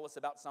you're zealous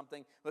about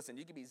something, listen,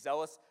 you can be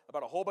zealous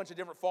about a whole bunch of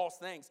different false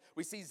things.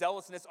 We see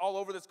zealousness all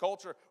over this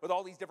culture with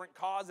all these different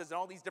causes and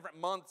all these different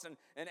months and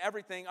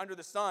everything under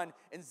the sun.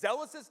 And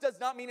zealousness does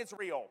not mean it's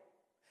real.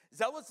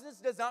 Zealousness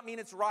does not mean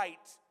it's right.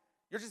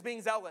 You're just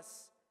being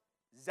zealous.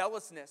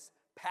 Zealousness,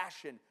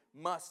 passion,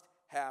 must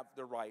have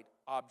the right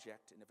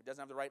object. And if it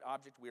doesn't have the right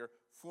object, we are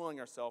fooling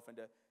ourselves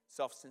into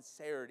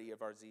self-sincerity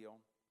of our zeal.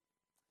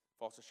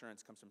 False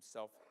assurance comes from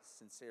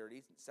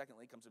self-sincerity.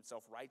 Secondly, comes from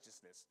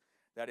self-righteousness.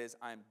 That is,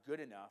 I'm good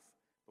enough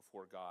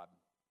before God.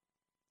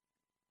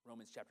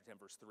 Romans chapter 10,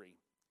 verse 3.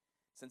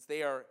 Since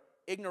they are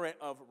ignorant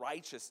of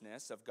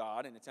righteousness of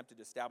God and attempted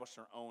to establish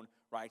their own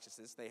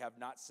righteousness, they have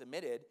not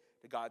submitted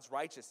to God's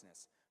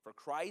righteousness. For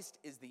Christ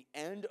is the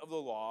end of the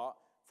law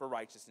for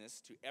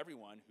righteousness to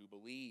everyone who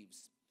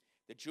believes.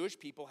 The Jewish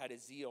people had a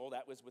zeal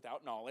that was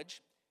without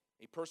knowledge,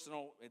 a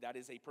personal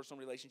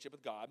relationship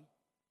with God.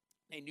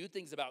 They knew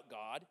things about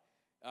God,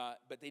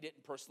 but they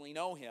didn't personally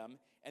know him,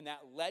 and that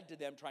led to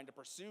them trying to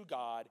pursue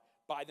God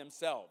by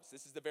themselves.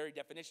 This is the very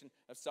definition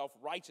of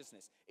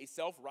self-righteousness. A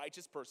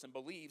self-righteous person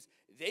believes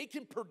they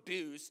can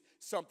produce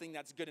something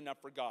that's good enough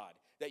for God,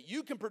 that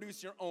you can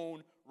produce your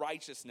own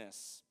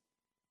righteousness.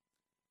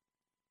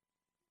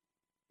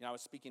 I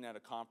was speaking at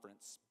a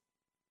conference,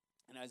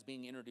 and I was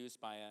being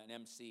introduced by an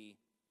MC,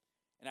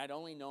 and I'd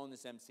only known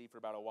this MC for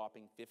about a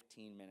whopping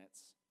 15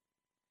 minutes.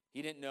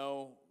 He didn't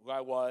know who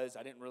I was.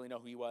 I didn't really know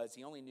who he was.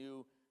 He only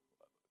knew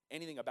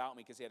anything about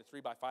me because he had a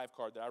 3x5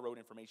 card that I wrote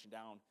information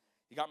down.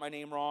 He got my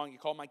name wrong. He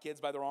called my kids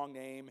by the wrong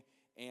name.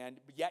 And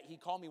yet he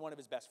called me one of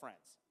his best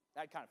friends.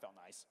 That kind of felt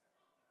nice.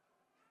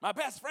 My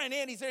best friend,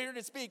 Andy's here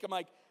to speak. I'm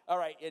like, all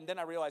right. And then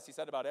I realized he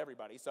said about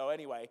everybody. So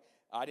anyway,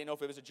 I didn't know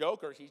if it was a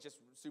joke or he's just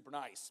super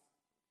nice.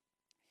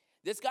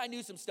 This guy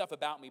knew some stuff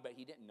about me, but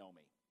he didn't know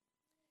me.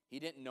 He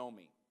didn't know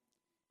me.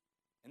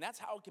 And that's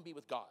how it can be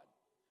with God.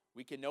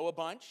 We can know a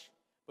bunch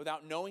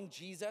without knowing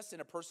Jesus in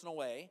a personal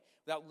way,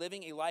 without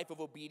living a life of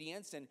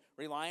obedience and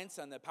reliance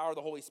on the power of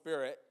the Holy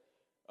Spirit.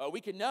 We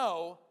can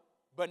know,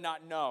 but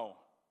not know.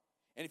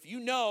 And if you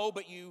know,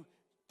 but you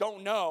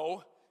don't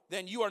know,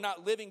 then you are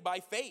not living by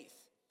faith.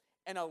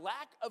 And a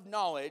lack of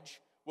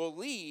knowledge will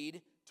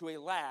lead to a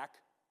lack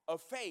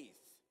of faith.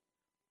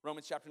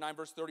 Romans chapter 9,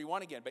 verse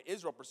 31 again. But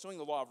Israel, pursuing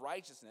the law of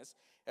righteousness,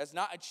 has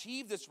not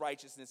achieved this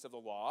righteousness of the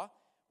law.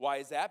 Why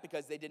is that?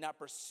 Because they did not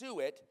pursue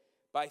it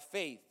by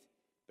faith,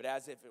 but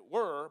as if it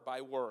were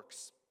by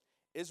works.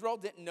 Israel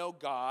didn't know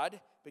God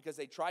because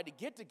they tried to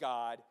get to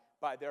God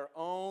by their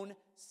own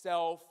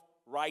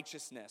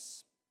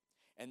self-righteousness.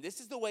 And this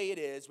is the way it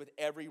is with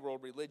every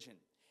world religion.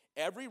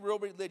 Every real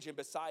religion,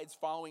 besides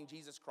following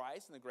Jesus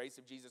Christ and the grace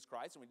of Jesus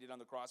Christ, and we did on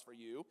the cross for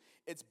you,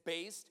 it's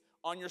based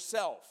on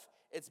yourself.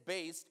 It's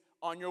based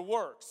on your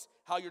works,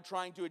 how you're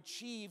trying to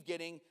achieve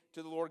getting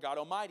to the Lord God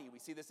Almighty. We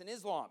see this in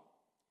Islam.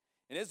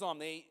 In Islam,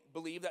 they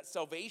believe that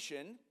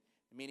salvation,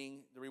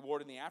 meaning the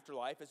reward in the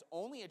afterlife, is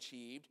only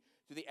achieved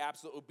through the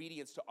absolute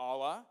obedience to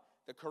Allah,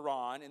 the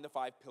Quran, and the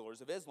 5 pillars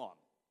of Islam.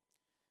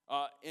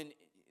 In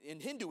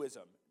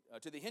Hinduism,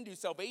 to the Hindu,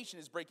 salvation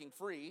is breaking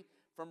free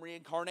from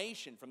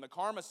reincarnation, from the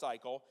karma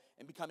cycle,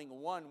 and becoming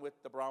one with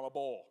the Brahma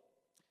bowl.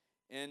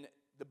 In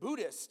the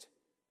Buddhist,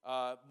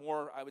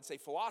 more, I would say,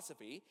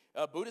 philosophy,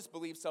 Buddhists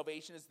believe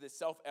salvation is the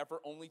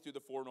self-effort only through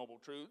the Four Noble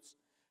Truths.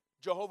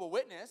 Jehovah's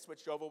Witness,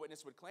 which Jehovah's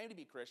Witness would claim to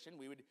be Christian,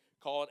 we would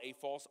call it a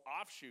false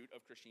offshoot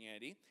of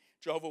Christianity.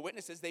 Jehovah's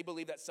Witnesses, they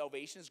believe that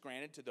salvation is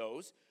granted to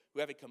those who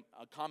have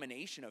a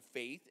combination of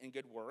faith and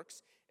good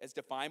works as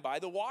defined by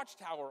the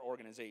Watchtower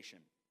organization.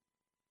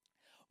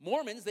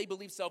 Mormons, they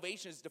believe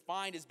salvation is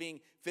defined as being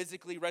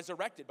physically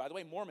resurrected. By the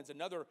way, Mormons,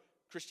 another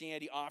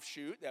Christianity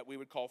offshoot that we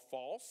would call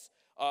false.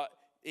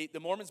 The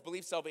Mormons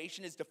believe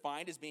salvation is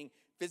defined as being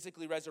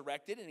physically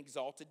resurrected and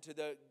exalted to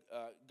the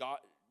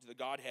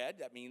Godhead.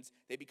 That means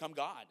they become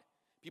God.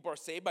 People are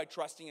saved by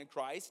trusting in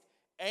Christ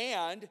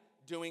and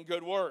doing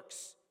good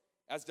works,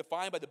 as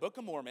defined by the Book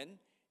of Mormon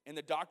and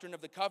the Doctrine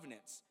of the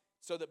Covenants.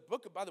 So the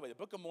Book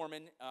of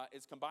Mormon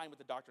is combined with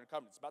the Doctrine of the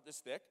Covenants. It's about this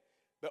thick,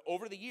 but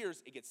over the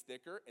years, it gets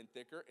thicker and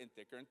thicker and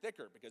thicker and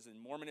thicker, because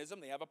in Mormonism,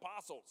 they have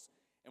apostles.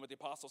 And what the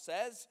apostle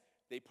says,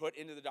 they put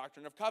into the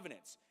Doctrine of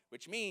Covenants,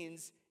 which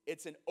means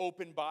it's an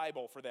open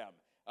Bible for them.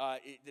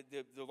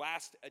 The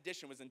last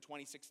edition was in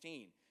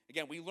 2016.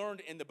 Again, we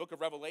learned in the book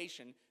of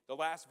Revelation, the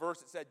last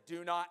verse, it said,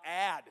 do not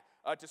add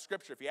to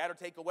Scripture. If you add or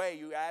take away,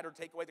 you add or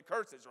take away the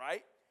curses,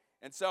 right?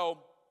 And so,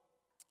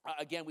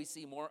 again, we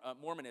see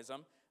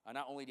Mormonism.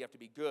 Not only do you have to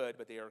be good,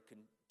 but they are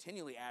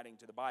continually adding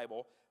to the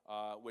Bible,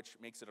 which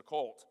makes it a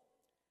cult.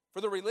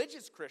 For the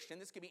religious Christian,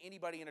 this could be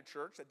anybody in a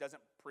church that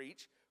doesn't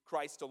preach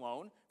Christ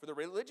alone. For the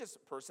religious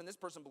person, this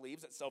person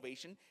believes that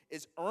salvation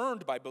is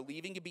earned by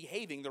believing and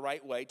behaving the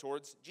right way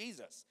towards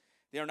Jesus.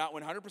 They are not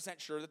 100%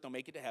 sure that they'll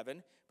make it to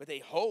heaven, but they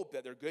hope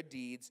that their good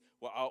deeds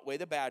will outweigh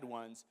the bad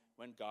ones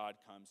when God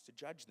comes to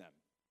judge them.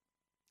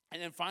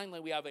 And then finally,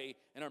 we have an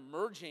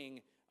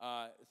emerging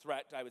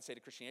threat, I would say, to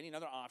Christianity,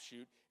 another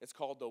offshoot. It's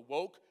called the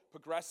woke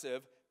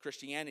progressive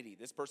Christianity.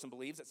 This person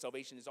believes that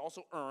salvation is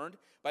also earned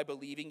by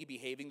believing and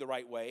behaving the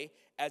right way,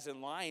 as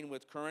in line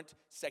with current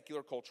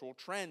secular cultural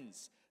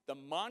trends. The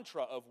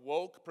mantra of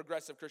woke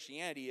progressive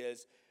Christianity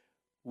is,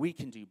 we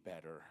can do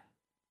better.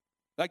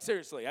 Like,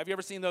 seriously, have you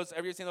ever seen those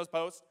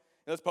posts?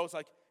 Those posts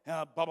like,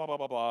 blah, blah, blah,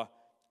 blah, blah.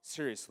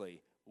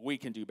 Seriously, we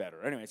can do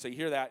better. Anyway, so you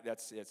hear that,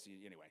 that's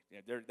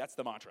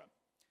the mantra.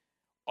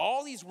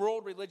 All these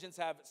world religions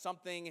have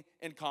something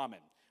in common,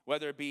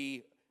 whether it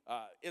be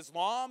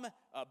Islam,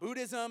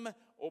 Buddhism,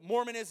 or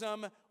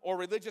Mormonism, or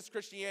religious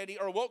Christianity,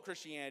 or woke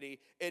Christianity.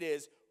 It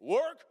is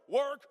work,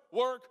 work,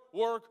 work,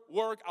 work,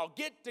 work. I'll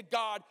get to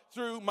God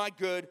through my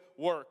good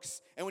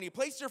works. And when you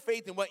place your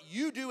faith in what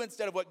you do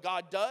instead of what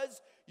God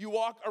does, you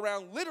walk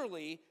around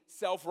literally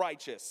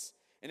self-righteous.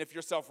 And if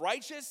you're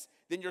self-righteous,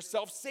 then you're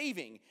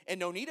self-saving and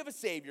no need of a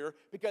Savior,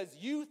 because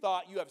you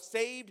thought you have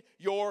saved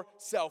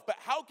yourself. But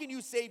how can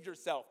you save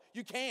yourself?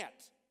 You can't.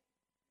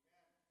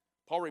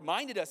 Paul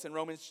reminded us in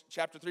Romans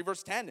chapter 3,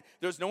 verse 10,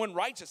 there's no one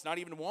righteous, not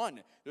even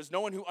one. There's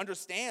no one who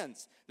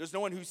understands. There's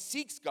no one who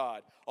seeks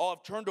God. All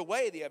have turned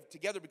away. They have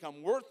together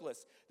become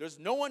worthless. There's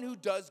no one who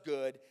does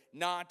good,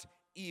 not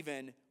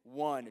even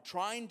one.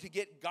 Trying to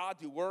get God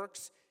through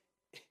works,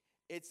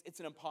 it's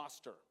an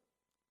imposter.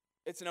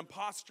 It's an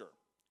imposter.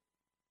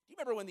 Do you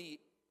remember when the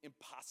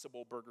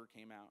Impossible Burger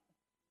came out?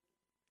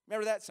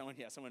 Remember that? Someone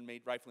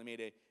rightfully made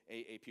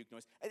a puke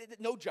noise.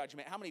 No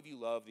judgment. How many of you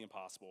love the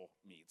Impossible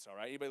meats, all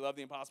right? Anybody love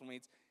the Impossible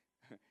meats?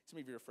 Some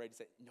of you are afraid to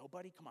say,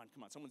 nobody? Come on.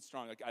 Someone's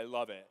strong. Like, I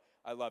love it.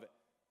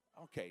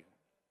 Okay,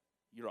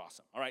 you're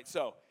awesome. All right,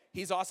 so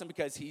he's awesome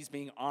because he's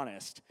being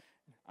honest.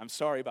 I'm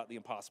sorry about the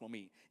Impossible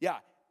meat. Yeah,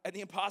 and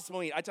the Impossible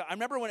meat. I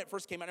remember when it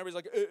first came out, everybody's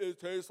like, it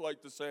tastes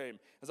like the same.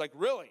 I was like,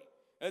 really?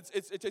 It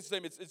tastes the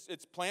same.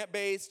 It's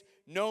plant-based,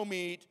 no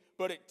meat,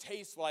 but it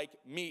tastes like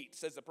meat,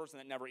 says the person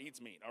that never eats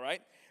meat, all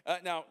right?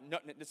 Now,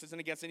 this isn't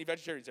against any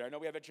vegetarians here. I know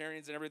we have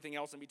vegetarians and everything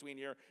else in between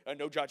here.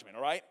 No judgment,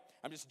 all right?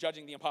 I'm just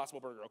judging the Impossible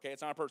Burger, okay?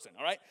 It's not a person,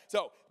 all right?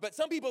 So, but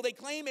some people, they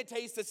claim it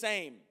tastes the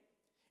same.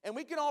 And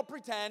we can all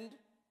pretend.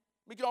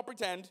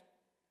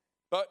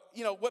 But,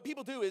 what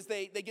people do is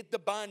they get the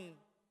bun.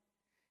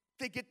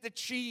 They get the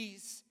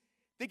cheese.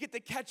 They get the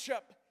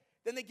ketchup.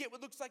 Then they get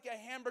what looks like a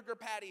hamburger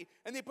patty,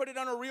 and they put it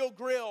on a real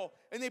grill,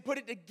 and they put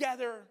it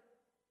together.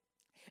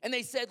 And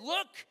they said,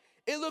 look,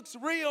 it looks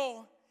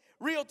real.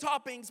 Real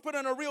toppings put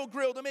on a real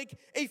grill to make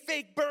a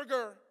fake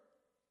burger.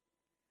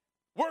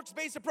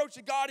 Works-based approach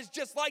to God is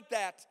just like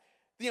that.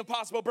 The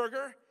Impossible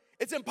Burger.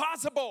 It's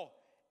impossible,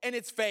 and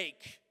it's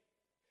fake.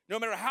 No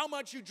matter how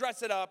much you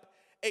dress it up,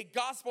 a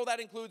gospel that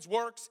includes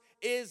works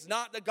is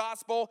not the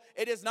gospel.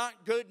 It is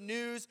not good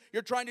news.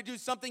 You're trying to do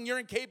something you're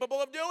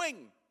incapable of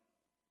doing.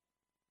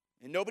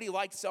 And nobody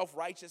likes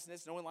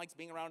self-righteousness. No one likes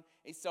being around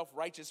a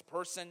self-righteous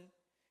person.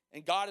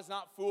 And God is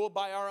not fooled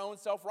by our own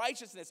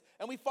self-righteousness.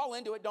 And we fall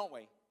into it, don't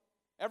we?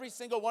 Every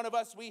single one of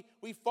us, we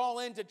fall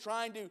into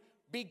trying to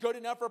be good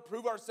enough or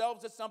prove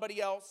ourselves to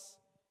somebody else.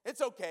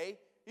 It's okay.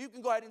 You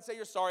can go ahead and say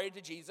you're sorry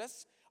to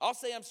Jesus. I'll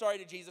say I'm sorry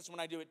to Jesus when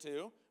I do it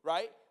too,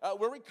 right?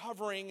 We're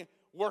recovering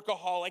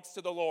workaholics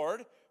to the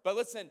Lord. But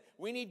listen,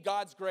 we need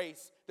God's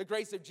grace, the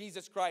grace of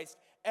Jesus Christ,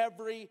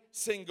 every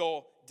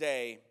single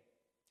day.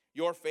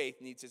 Your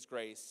faith needs His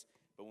grace.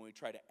 But when we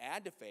try to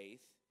add to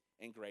faith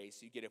and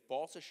grace, you get a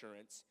false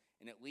assurance,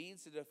 and it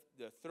leads to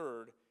the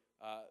third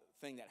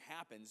thing that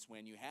happens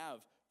when you have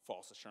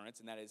false assurance,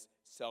 and that is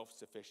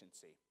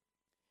self-sufficiency.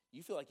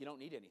 You feel like you don't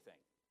need anything,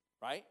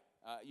 right?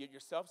 You're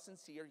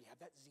self-sincere. You have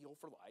that zeal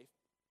for life.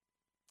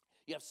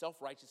 You have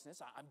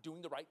self-righteousness. I'm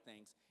doing the right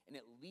things, and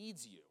it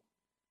leads you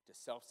to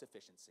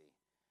self-sufficiency.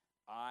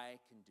 I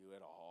can do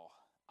it all.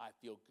 I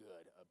feel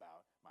good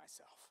about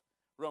myself.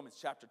 Romans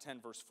chapter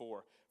 10, verse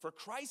 4. For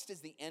Christ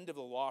is the end of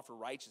the law for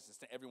righteousness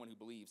to everyone who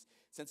believes.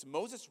 Since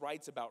Moses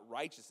writes about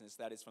righteousness,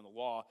 that is from the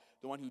law,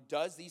 the one who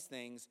does these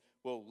things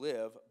will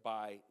live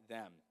by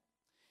them.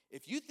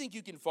 If you think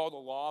you can follow the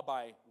law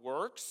by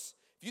works,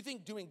 if you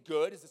think doing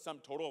good is the sum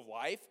total of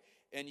life,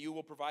 and you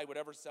will provide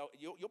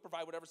you'll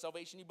provide whatever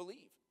salvation you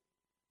believe.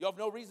 You'll have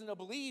no reason to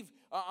believe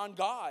on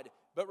God,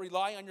 but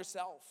rely on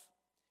yourself.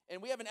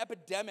 And we have an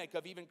epidemic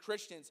of even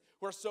Christians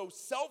who are so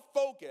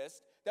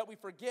self-focused that we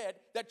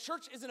forget that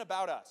church isn't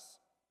about us.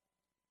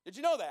 Did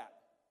you know that?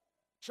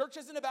 Church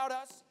isn't about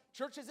us.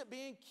 Church isn't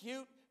being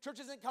cute. Church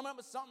isn't coming up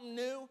with something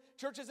new.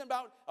 Church isn't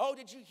about, oh,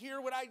 did you hear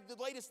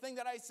the latest thing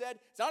that I said?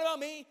 It's not about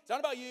me. It's not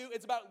about you.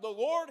 It's about the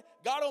Lord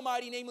God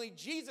Almighty, namely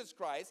Jesus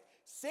Christ,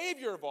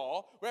 Savior of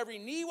all, where every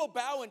knee will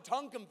bow and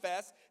tongue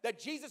confess that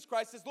Jesus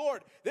Christ is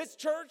Lord. This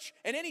church,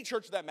 and any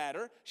church for that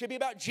matter, should be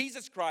about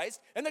Jesus Christ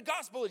and the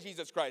gospel of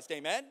Jesus Christ,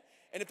 amen?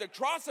 And if the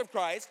cross of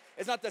Christ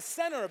is not the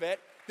center of it,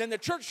 then the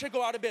church should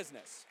go out of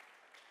business.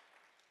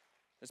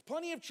 There's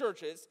plenty of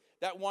churches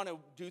that want to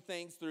do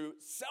things through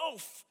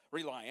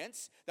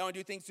self-reliance, that want to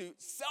do things through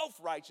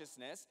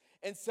self-righteousness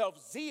and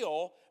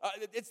self-zeal.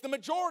 It's the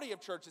majority of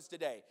churches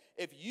today.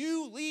 If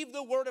you leave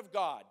the Word of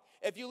God,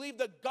 if you leave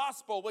the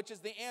gospel, which is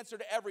the answer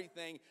to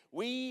everything,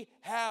 we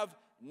have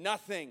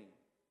nothing.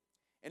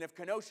 And if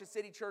Kenosha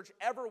City Church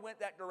ever went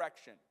that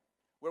direction,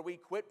 where we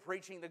quit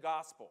preaching the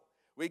gospel,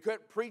 we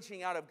quit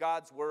preaching out of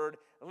God's Word,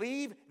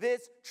 leave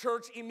this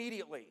church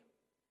immediately.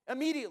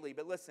 Immediately,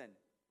 but listen.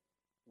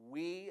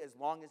 We, as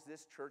long as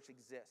this church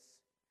exists,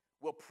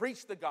 will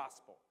preach the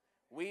gospel.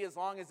 We, as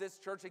long as this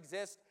church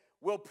exists,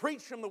 will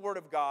preach from the Word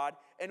of God.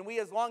 And we,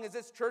 as long as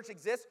this church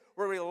exists,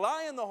 will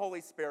rely on the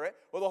Holy Spirit,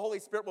 where the Holy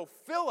Spirit will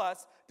fill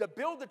us to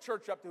build the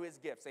church up to His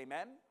gifts.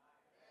 Amen?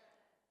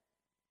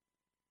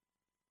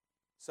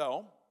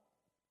 So,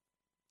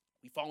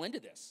 we fall into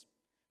this.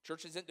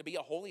 Church isn't to be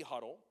a holy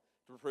huddle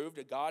to prove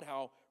to God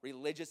how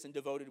religious and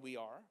devoted we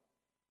are.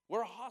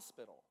 We're a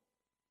hospital.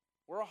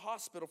 We're a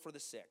hospital for the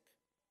sick,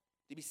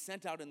 to be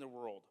sent out in the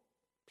world,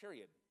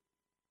 period.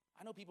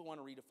 I know people want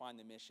to redefine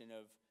the mission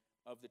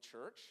of the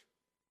church,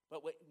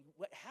 but what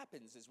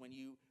happens is when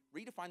you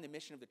redefine the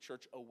mission of the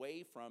church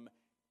away from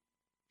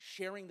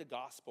sharing the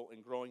gospel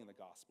and growing in the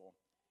gospel,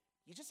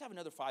 you just have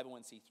another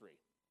 501c3.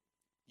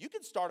 You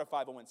can start a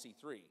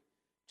 501c3,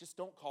 just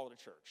don't call it a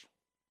church.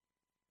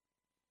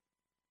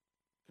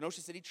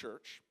 Kenosha City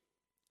Church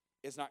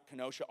is not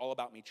Kenosha All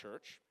About Me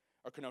Church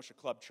or Kenosha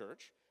Club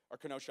Church or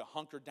Kenosha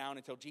Hunkered Down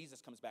Until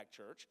Jesus Comes Back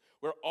Church.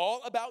 We're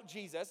all about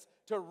Jesus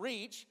to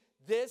reach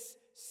this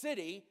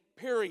city,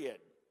 period.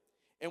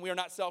 And we are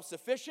not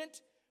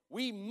self-sufficient.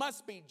 We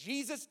must be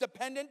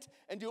Jesus-dependent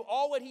and do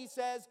all what He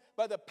says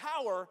by the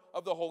power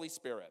of the Holy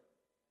Spirit.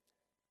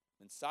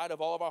 Inside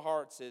of all of our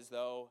hearts is,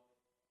 though,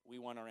 we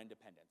want our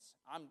independence.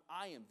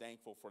 I am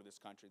thankful for this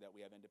country that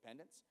we have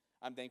independence.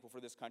 I'm thankful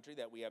for this country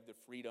that we have the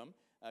freedom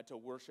to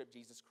worship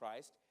Jesus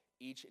Christ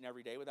each and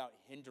every day without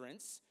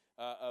hindrance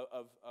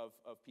of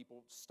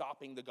people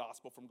stopping the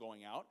gospel from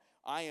going out.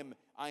 I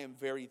am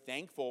very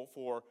thankful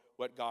for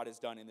what God has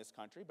done in this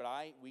country, but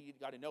we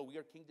got to know we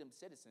are kingdom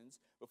citizens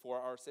before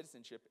our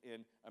citizenship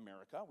in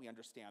America. We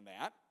understand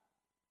that.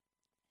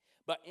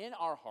 But in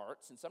our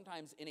hearts, and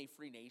sometimes in a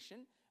free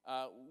nation,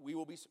 we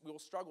will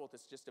struggle with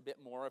this just a bit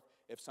more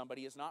if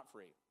somebody is not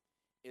free,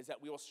 is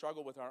that we will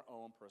struggle with our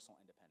own personal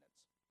independence.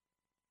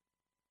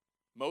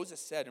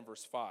 Moses said in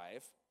verse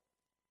 5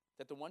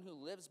 that the one who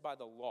lives by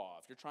the law,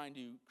 if you're trying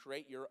to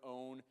create your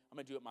own, I'm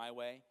going to do it my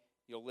way,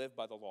 you'll live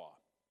by the law.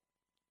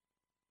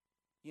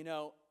 You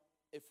know,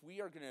 if we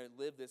are going to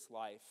live this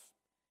life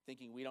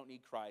thinking we don't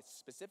need Christ,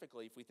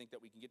 specifically if we think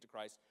that we can get to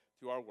Christ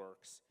through our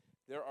works,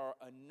 there are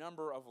a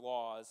number of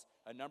laws,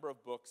 a number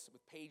of books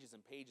with pages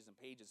and pages and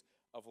pages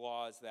of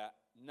laws that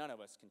none of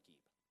us can keep.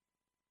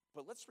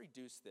 But let's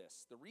reduce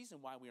this. The reason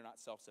why we are not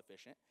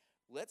self-sufficient,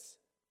 let's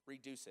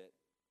reduce it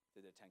to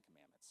the Ten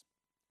Commandments.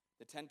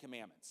 The Ten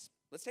Commandments.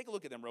 Let's take a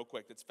look at them real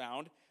quick. That's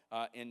found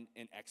in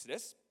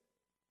Exodus.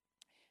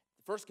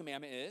 The first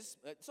commandment is,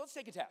 so let's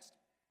take a test.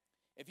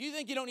 If you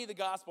think you don't need the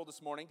gospel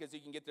this morning because you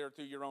can get there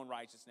through your own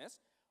righteousness,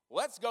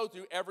 let's go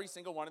through every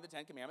single one of the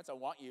Ten Commandments. I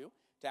want you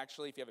to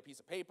actually, if you have a piece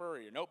of paper or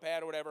your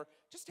notepad or whatever,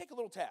 just take a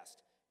little test.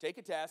 Take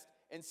a test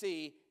and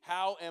see,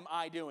 how am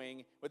I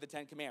doing with the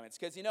Ten Commandments?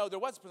 Because, you know, there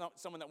was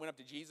someone that went up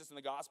to Jesus in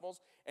the Gospels,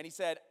 and he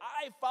said,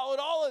 I followed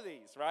all of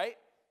these, right?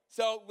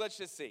 So let's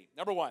just see.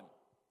 Number 1,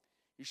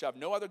 you shall have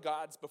no other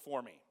gods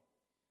before me.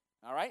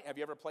 All right? Have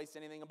you ever placed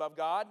anything above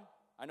God?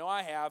 I know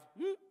I have.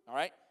 All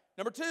right?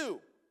 Number 2,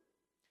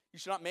 you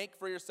shall not make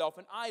for yourself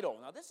an idol.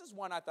 Now, this is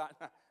one I thought,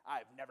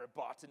 I've never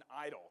bought an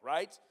idol,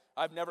 right?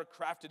 I've never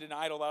crafted an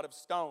idol out of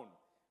stone.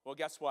 Well,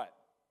 guess what?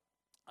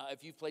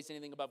 If you've placed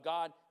anything above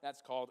God,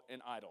 that's called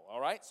an idol,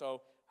 all right?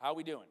 So how are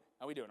we doing?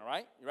 How are we doing, all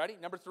right? You ready?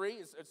 Number 3,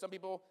 is some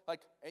people,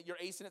 like, you're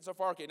acing it so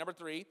far? Okay, number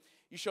 3,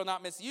 you shall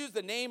not misuse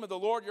the name of the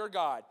Lord your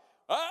God.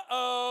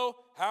 Uh-oh,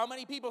 how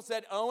many people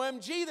said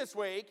OMG this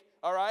week,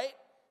 all right?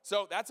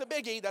 So that's a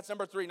biggie. That's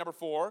number 3. Number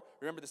 4,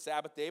 remember the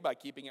Sabbath day by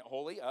keeping it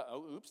holy.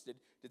 Oops.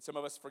 Did some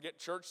of us forget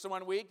church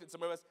one week? Did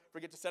some of us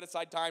forget to set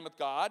aside time with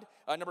God?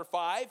 Number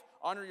 5,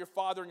 honor your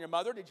father and your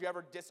mother. Did you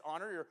ever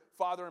dishonor your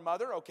father and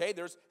mother? Okay,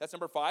 that's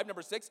number 5.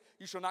 Number 6,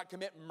 you shall not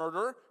commit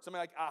murder.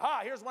 Somebody like,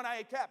 aha, here's one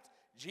I kept.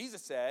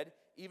 Jesus said,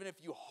 even if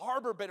you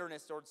harbor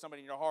bitterness towards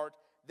somebody in your heart,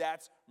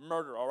 that's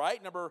murder, all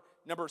right? Number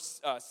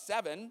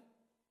 7,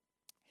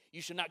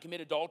 you should not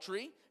commit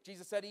adultery.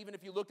 Jesus said, even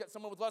if you looked at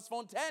someone with lustful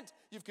intent,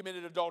 you've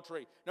committed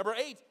adultery. Number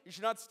 8, you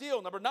should not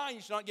steal. Number 9,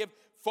 you should not give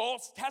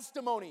false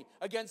testimony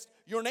against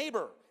your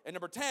neighbor. And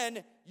number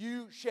 10,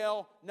 you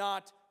shall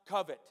not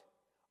covet.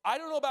 I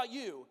don't know about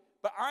you,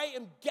 but I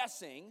am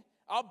guessing,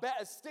 I'll bet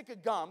a stick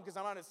of gum, because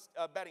I'm not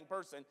a betting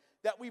person,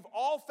 that we've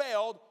all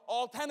failed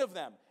all 10 of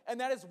them. And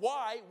that is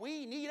why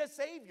we need a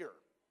Savior.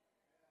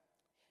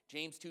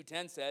 James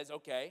 2:10 says,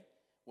 okay,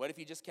 what if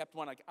you just kept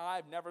one? Like,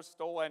 I've never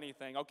stole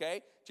anything,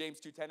 okay?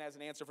 James 2:10 has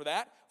an answer for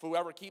that. For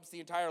whoever keeps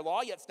the entire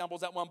law yet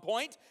stumbles at one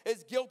point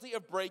is guilty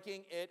of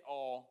breaking it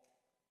all.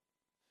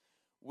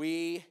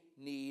 We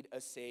need a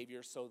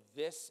Savior, so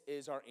this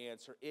is our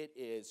answer. It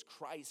is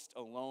Christ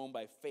alone,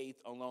 by faith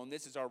alone.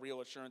 This is our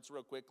real assurance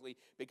real quickly,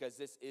 because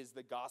this is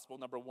the gospel.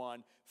 Number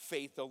 1,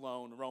 faith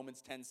alone,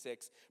 Romans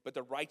 10:6. But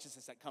the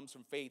righteousness that comes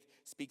from faith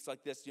speaks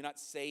like this. Do not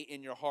say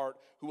in your heart,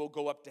 who will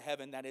go up to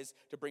heaven, that is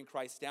to bring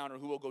Christ down, or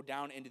who will go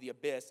down into the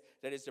abyss,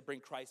 that is to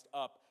bring Christ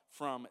up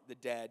from the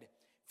dead.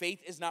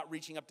 Faith is not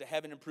reaching up to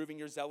heaven and proving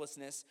your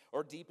zealousness,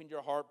 or deep in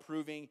your heart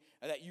proving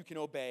that you can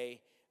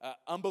obey.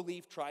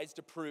 Unbelief tries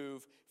to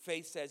prove.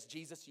 Faith says,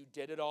 Jesus, you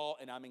did it all,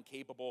 and I'm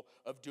incapable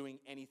of doing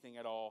anything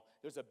at all.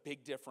 There's a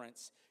big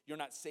difference. You're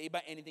not saved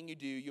by anything you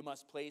do. You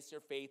must place your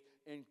faith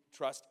and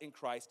trust in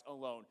Christ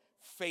alone.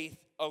 Faith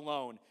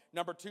alone.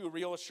 Number 2,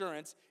 real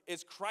assurance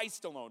is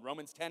Christ alone.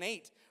 Romans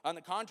 10:8. On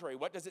the contrary,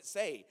 what does it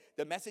say?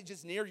 The message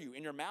is near you,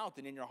 in your mouth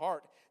and in your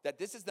heart, that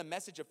this is the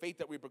message of faith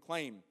that we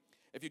proclaim.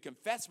 If you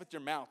confess with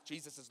your mouth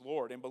Jesus is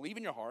Lord and believe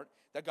in your heart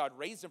that God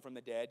raised him from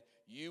the dead,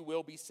 you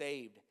will be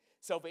saved.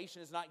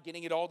 Salvation is not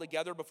getting it all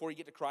together before you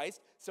get to Christ.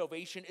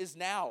 Salvation is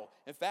now.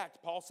 In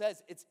fact, Paul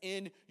says it's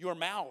in your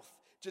mouth.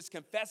 Just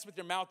confess with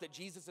your mouth that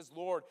Jesus is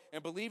Lord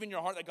and believe in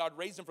your heart that God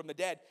raised him from the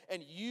dead,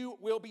 and you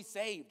will be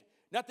saved.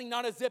 Nothing,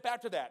 not a zip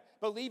after that.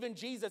 Believe in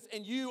Jesus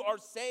and you are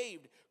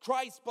saved.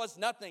 Christ plus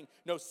nothing.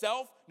 No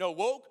self, no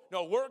woke,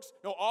 no works,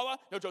 no Allah,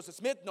 no Joseph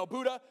Smith, no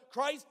Buddha.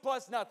 Christ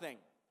plus nothing.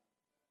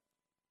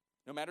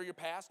 No matter your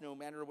past, no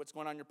matter what's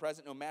going on in your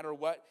present, no matter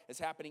what is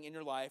happening in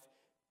your life,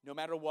 no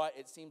matter what,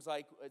 it seems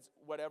like it's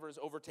whatever is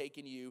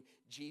overtaken you,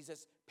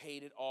 Jesus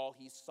paid it all.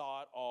 He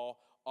saw it all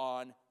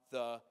on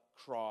the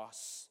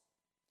cross.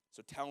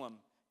 So tell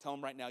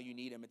him right now you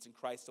need him. It's in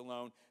Christ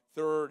alone.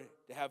 Third,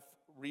 to have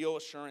real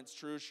assurance,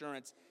 true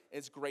assurance,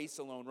 is grace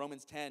alone.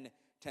 Romans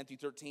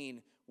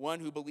 10:10-13. One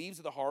who believes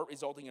with the heart,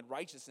 resulting in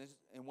righteousness,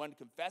 and one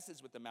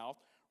confesses with the mouth,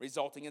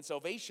 resulting in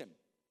salvation.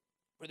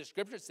 For the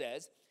scripture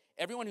says,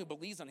 everyone who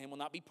believes on him will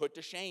not be put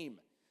to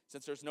shame,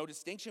 since there's no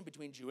distinction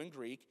between Jew and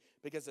Greek,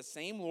 because the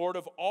same Lord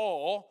of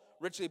all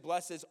richly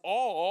blesses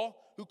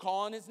all who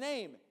call on his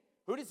name.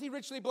 Who does he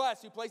richly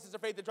bless? Who places their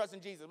faith and trust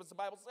in Jesus? What's the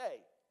Bible say?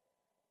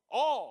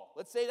 All.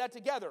 Let's say that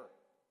together.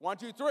 1,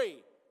 2,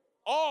 3.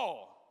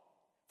 All.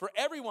 For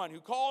everyone who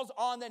calls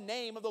on the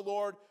name of the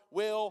Lord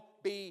will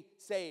be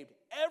saved.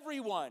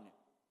 Everyone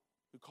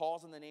who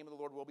calls on the name of the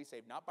Lord will be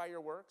saved. Not by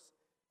your works,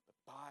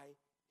 but by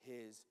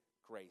his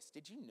grace.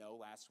 Did you know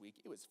last week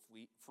it was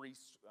free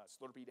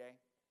Slurpee Day?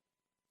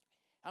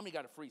 How many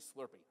got a free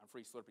Slurpee on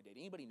free Slurpee Day? Did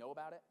anybody know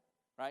about it?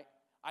 Right?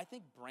 I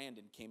think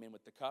Brandon came in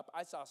with the cup.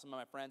 I saw some of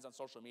my friends on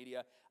social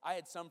media. I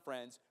had some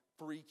friends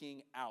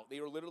freaking out. They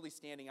were literally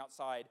standing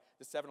outside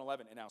the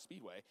 7-Eleven and now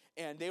Speedway,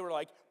 and they were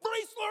like,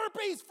 free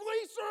Slurpees,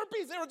 free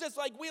Slurpees. They were just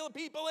like wheeling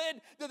people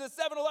in to the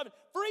 7-Eleven.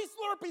 Free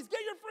Slurpees, get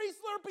your free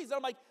Slurpees. And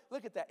I'm like,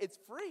 look at that, it's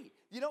free.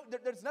 You know,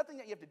 there's nothing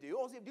that you have to do.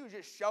 All you have to do is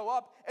just show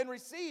up and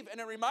receive.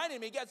 And it reminded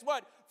me, guess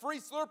what? Free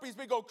Slurpees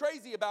we go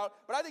crazy about,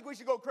 but I think we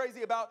should go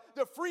crazy about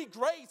the free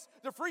grace,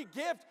 the free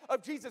gift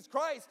of Jesus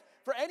Christ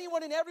for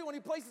anyone and everyone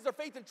who places their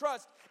faith and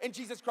trust in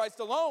Jesus Christ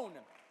alone.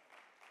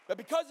 But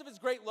because of his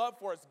great love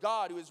for us,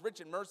 God, who is rich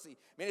in mercy,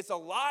 made us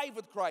alive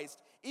with Christ,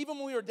 even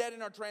when we were dead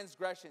in our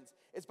transgressions.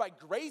 It's by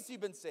grace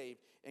you've been saved,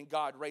 and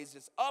God raised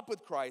us up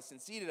with Christ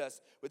and seated us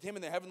with him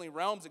in the heavenly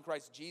realms in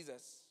Christ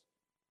Jesus.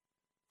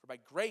 For by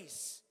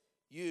grace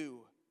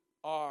you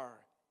are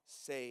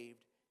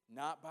saved,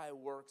 not by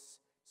works,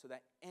 so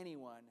that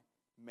anyone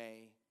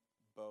may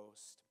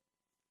boast.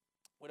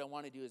 What I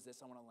want to do is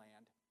this. I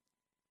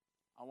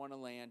want to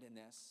land in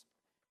this,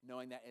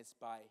 knowing that it's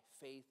by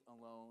faith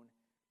alone,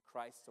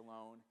 Christ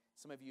alone.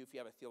 Some of you, if you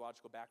have a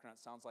theological background,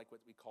 it sounds like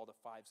what we call the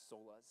 5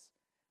 solas.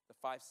 The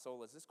 5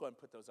 solas. Let's go ahead and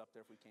put those up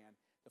there if we can.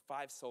 The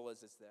 5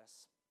 solas is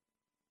this.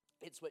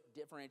 It's what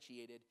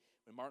differentiated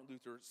when Martin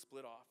Luther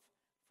split off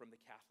from the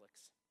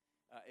Catholics.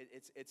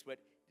 It's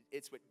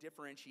what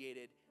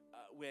differentiated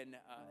when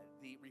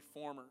the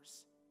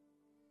reformers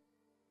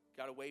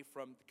got away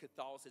from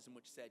Catholicism,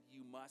 which said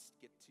you must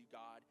get to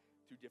God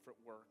through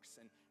different works.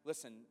 And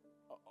listen,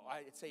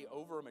 I'd say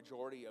over a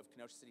majority of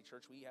Kenosha City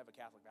Church, we have a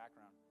Catholic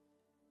background.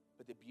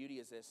 But the beauty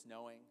is this,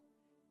 knowing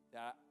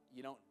that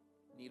you don't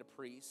need a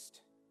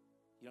priest.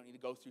 You don't need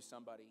to go through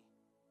somebody.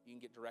 You can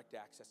get direct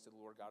access to the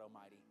Lord God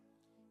Almighty.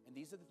 And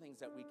these are the things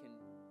that we can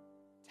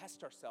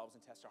test ourselves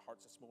and test our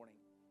hearts this morning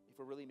if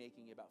we're really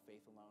making it about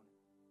faith alone.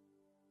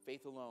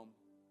 Faith alone.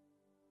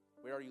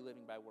 Where are you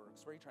living by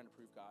works? Where are you trying to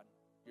prove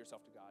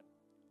yourself to God?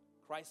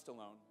 Christ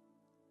alone.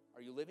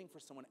 Are you living for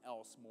someone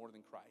else more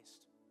than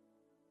Christ?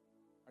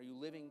 Are you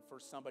living for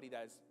somebody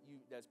that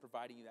is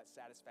providing you that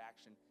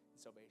satisfaction and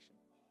salvation?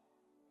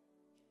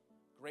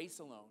 Grace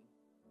alone.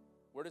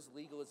 Where does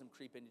legalism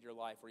creep into your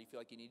life, where you feel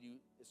like you need to do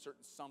a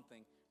certain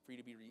something for you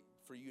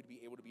to be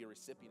able to be a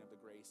recipient of the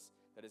grace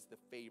that is the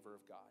favor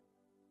of God?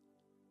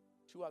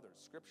 Two others,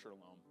 Scripture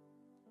alone.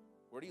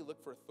 Where do you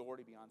look for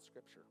authority beyond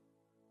Scripture?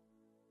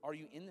 Are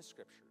you in the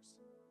Scriptures?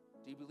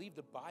 Do you believe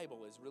the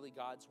Bible is really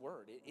God's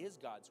Word? It is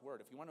God's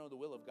Word. If you want to know the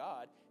will of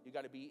God, you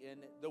got to be in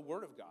the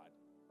Word of God.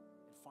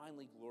 And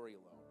finally, glory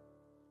alone.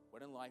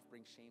 What in life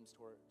brings shame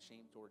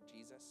toward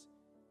Jesus?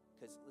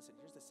 Because listen,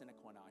 here's the sine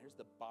qua non. Here's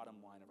the bottom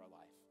line of our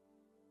life.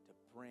 To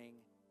bring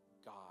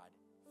God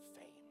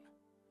fame.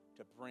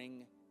 To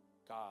bring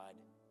God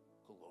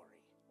glory.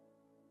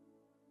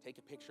 Take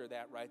a picture of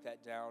that, write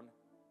that down,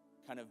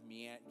 kind of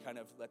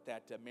let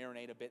that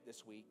marinate a bit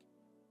this week.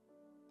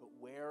 But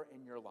where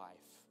in your life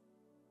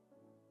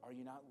are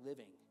you not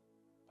living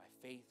by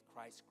faith,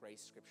 Christ,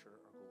 grace, Scripture,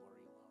 or glory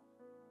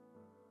alone?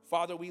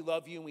 Father, we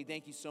love you and we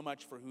thank you so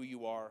much for who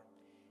you are.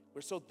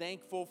 We're so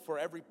thankful for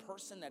every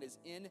person that is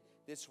in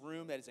this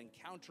room that is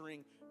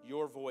encountering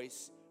your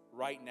voice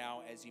right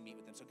now as you meet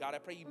with them. So God, I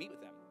pray you meet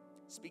with them,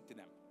 speak to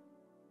them.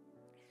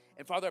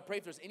 And Father, I pray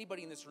if there's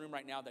anybody in this room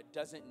right now that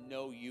doesn't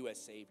know you as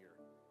Savior,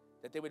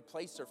 that they would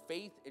place their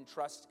faith and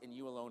trust in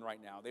you alone right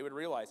now. They would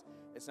realize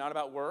it's not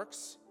about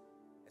works.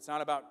 It's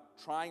not about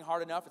trying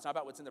hard enough. It's not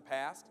about what's in their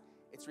past.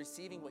 It's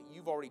receiving what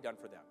you've already done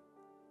for them.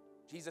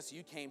 Jesus,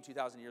 you came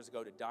 2,000 years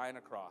ago to die on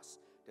a cross,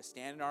 to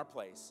stand in our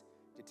place,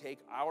 to take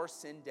our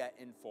sin debt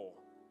in full.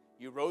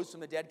 You rose from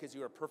the dead because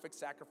you are a perfect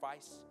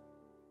sacrifice.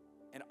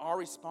 And our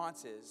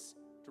response is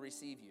to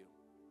receive you.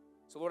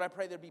 So Lord, I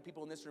pray there'd be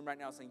people in this room right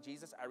now saying,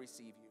 Jesus, I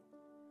receive you.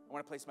 I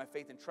want to place my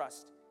faith and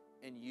trust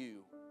in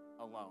you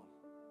alone.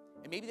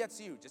 And maybe that's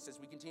you, just as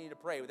we continue to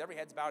pray with every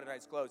head's bowed and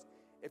eyes closed.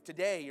 If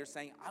today you're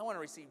saying, I want to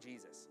receive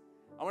Jesus,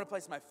 I want to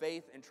place my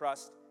faith and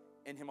trust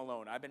in him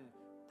alone.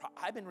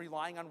 I've been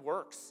relying on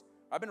works.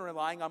 I've been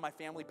relying on my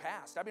family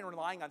past. I've been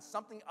relying on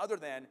something other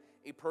than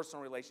a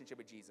personal relationship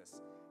with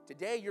Jesus.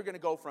 Today you're going to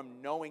go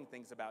from knowing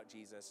things about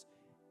Jesus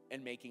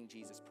and making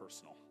Jesus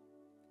personal.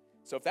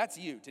 So if that's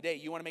you, today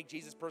you want to make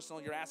Jesus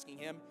personal, you're asking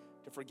him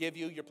to forgive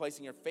you, you're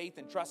placing your faith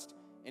and trust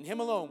in him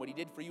alone, what he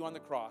did for you on the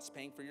cross,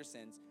 paying for your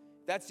sins.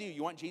 If that's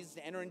you want Jesus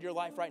to enter into your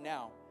life right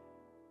now.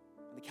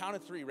 On the count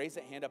of 3, raise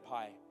that hand up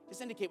high.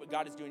 Just indicate what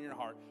God is doing in your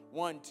heart.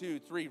 1, 2,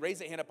 3. Raise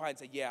that hand up high and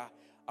say, yeah,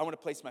 I want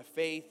to place my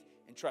faith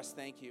and trust.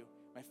 Thank you.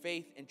 My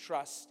faith and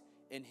trust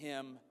in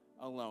him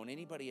alone.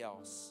 Anybody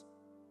else?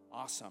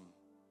 Awesome.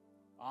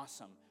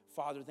 Awesome.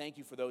 Father, thank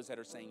you for those that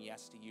are saying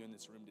yes to you in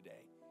this room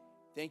today.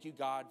 Thank you,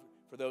 God,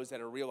 for those that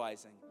are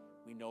realizing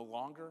we no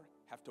longer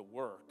have to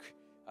work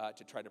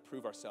to try to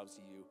prove ourselves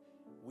to you.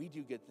 We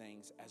do good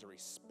things as a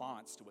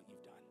response to what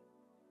you've done.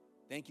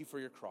 Thank you for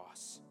your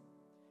cross.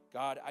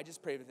 God, I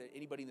just pray that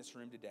anybody in this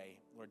room today,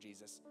 Lord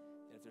Jesus,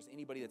 that if there's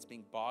anybody that's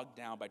being bogged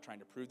down by trying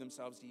to prove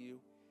themselves to you,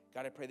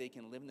 God, I pray they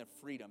can live in the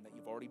freedom that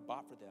you've already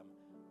bought for them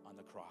on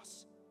the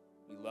cross.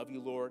 We love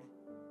you, Lord.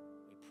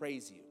 We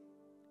praise you.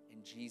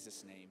 In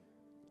Jesus' name,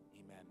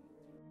 amen.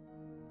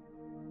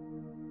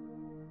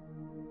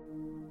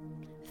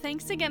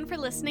 Thanks again for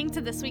listening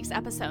to this week's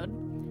episode.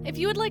 If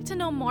you would like to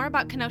know more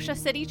about Kenosha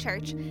City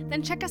Church,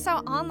 then check us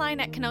out online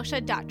at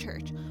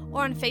kenosha.church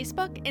or on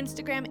Facebook,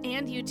 Instagram,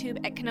 and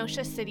YouTube at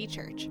Kenosha City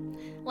Church.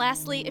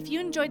 Lastly, if you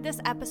enjoyed this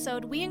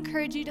episode, we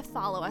encourage you to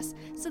follow us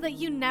so that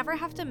you never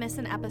have to miss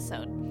an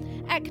episode.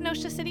 At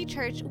Kenosha City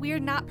Church, we are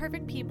not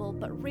perfect people,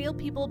 but real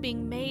people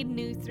being made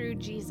new through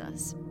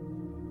Jesus.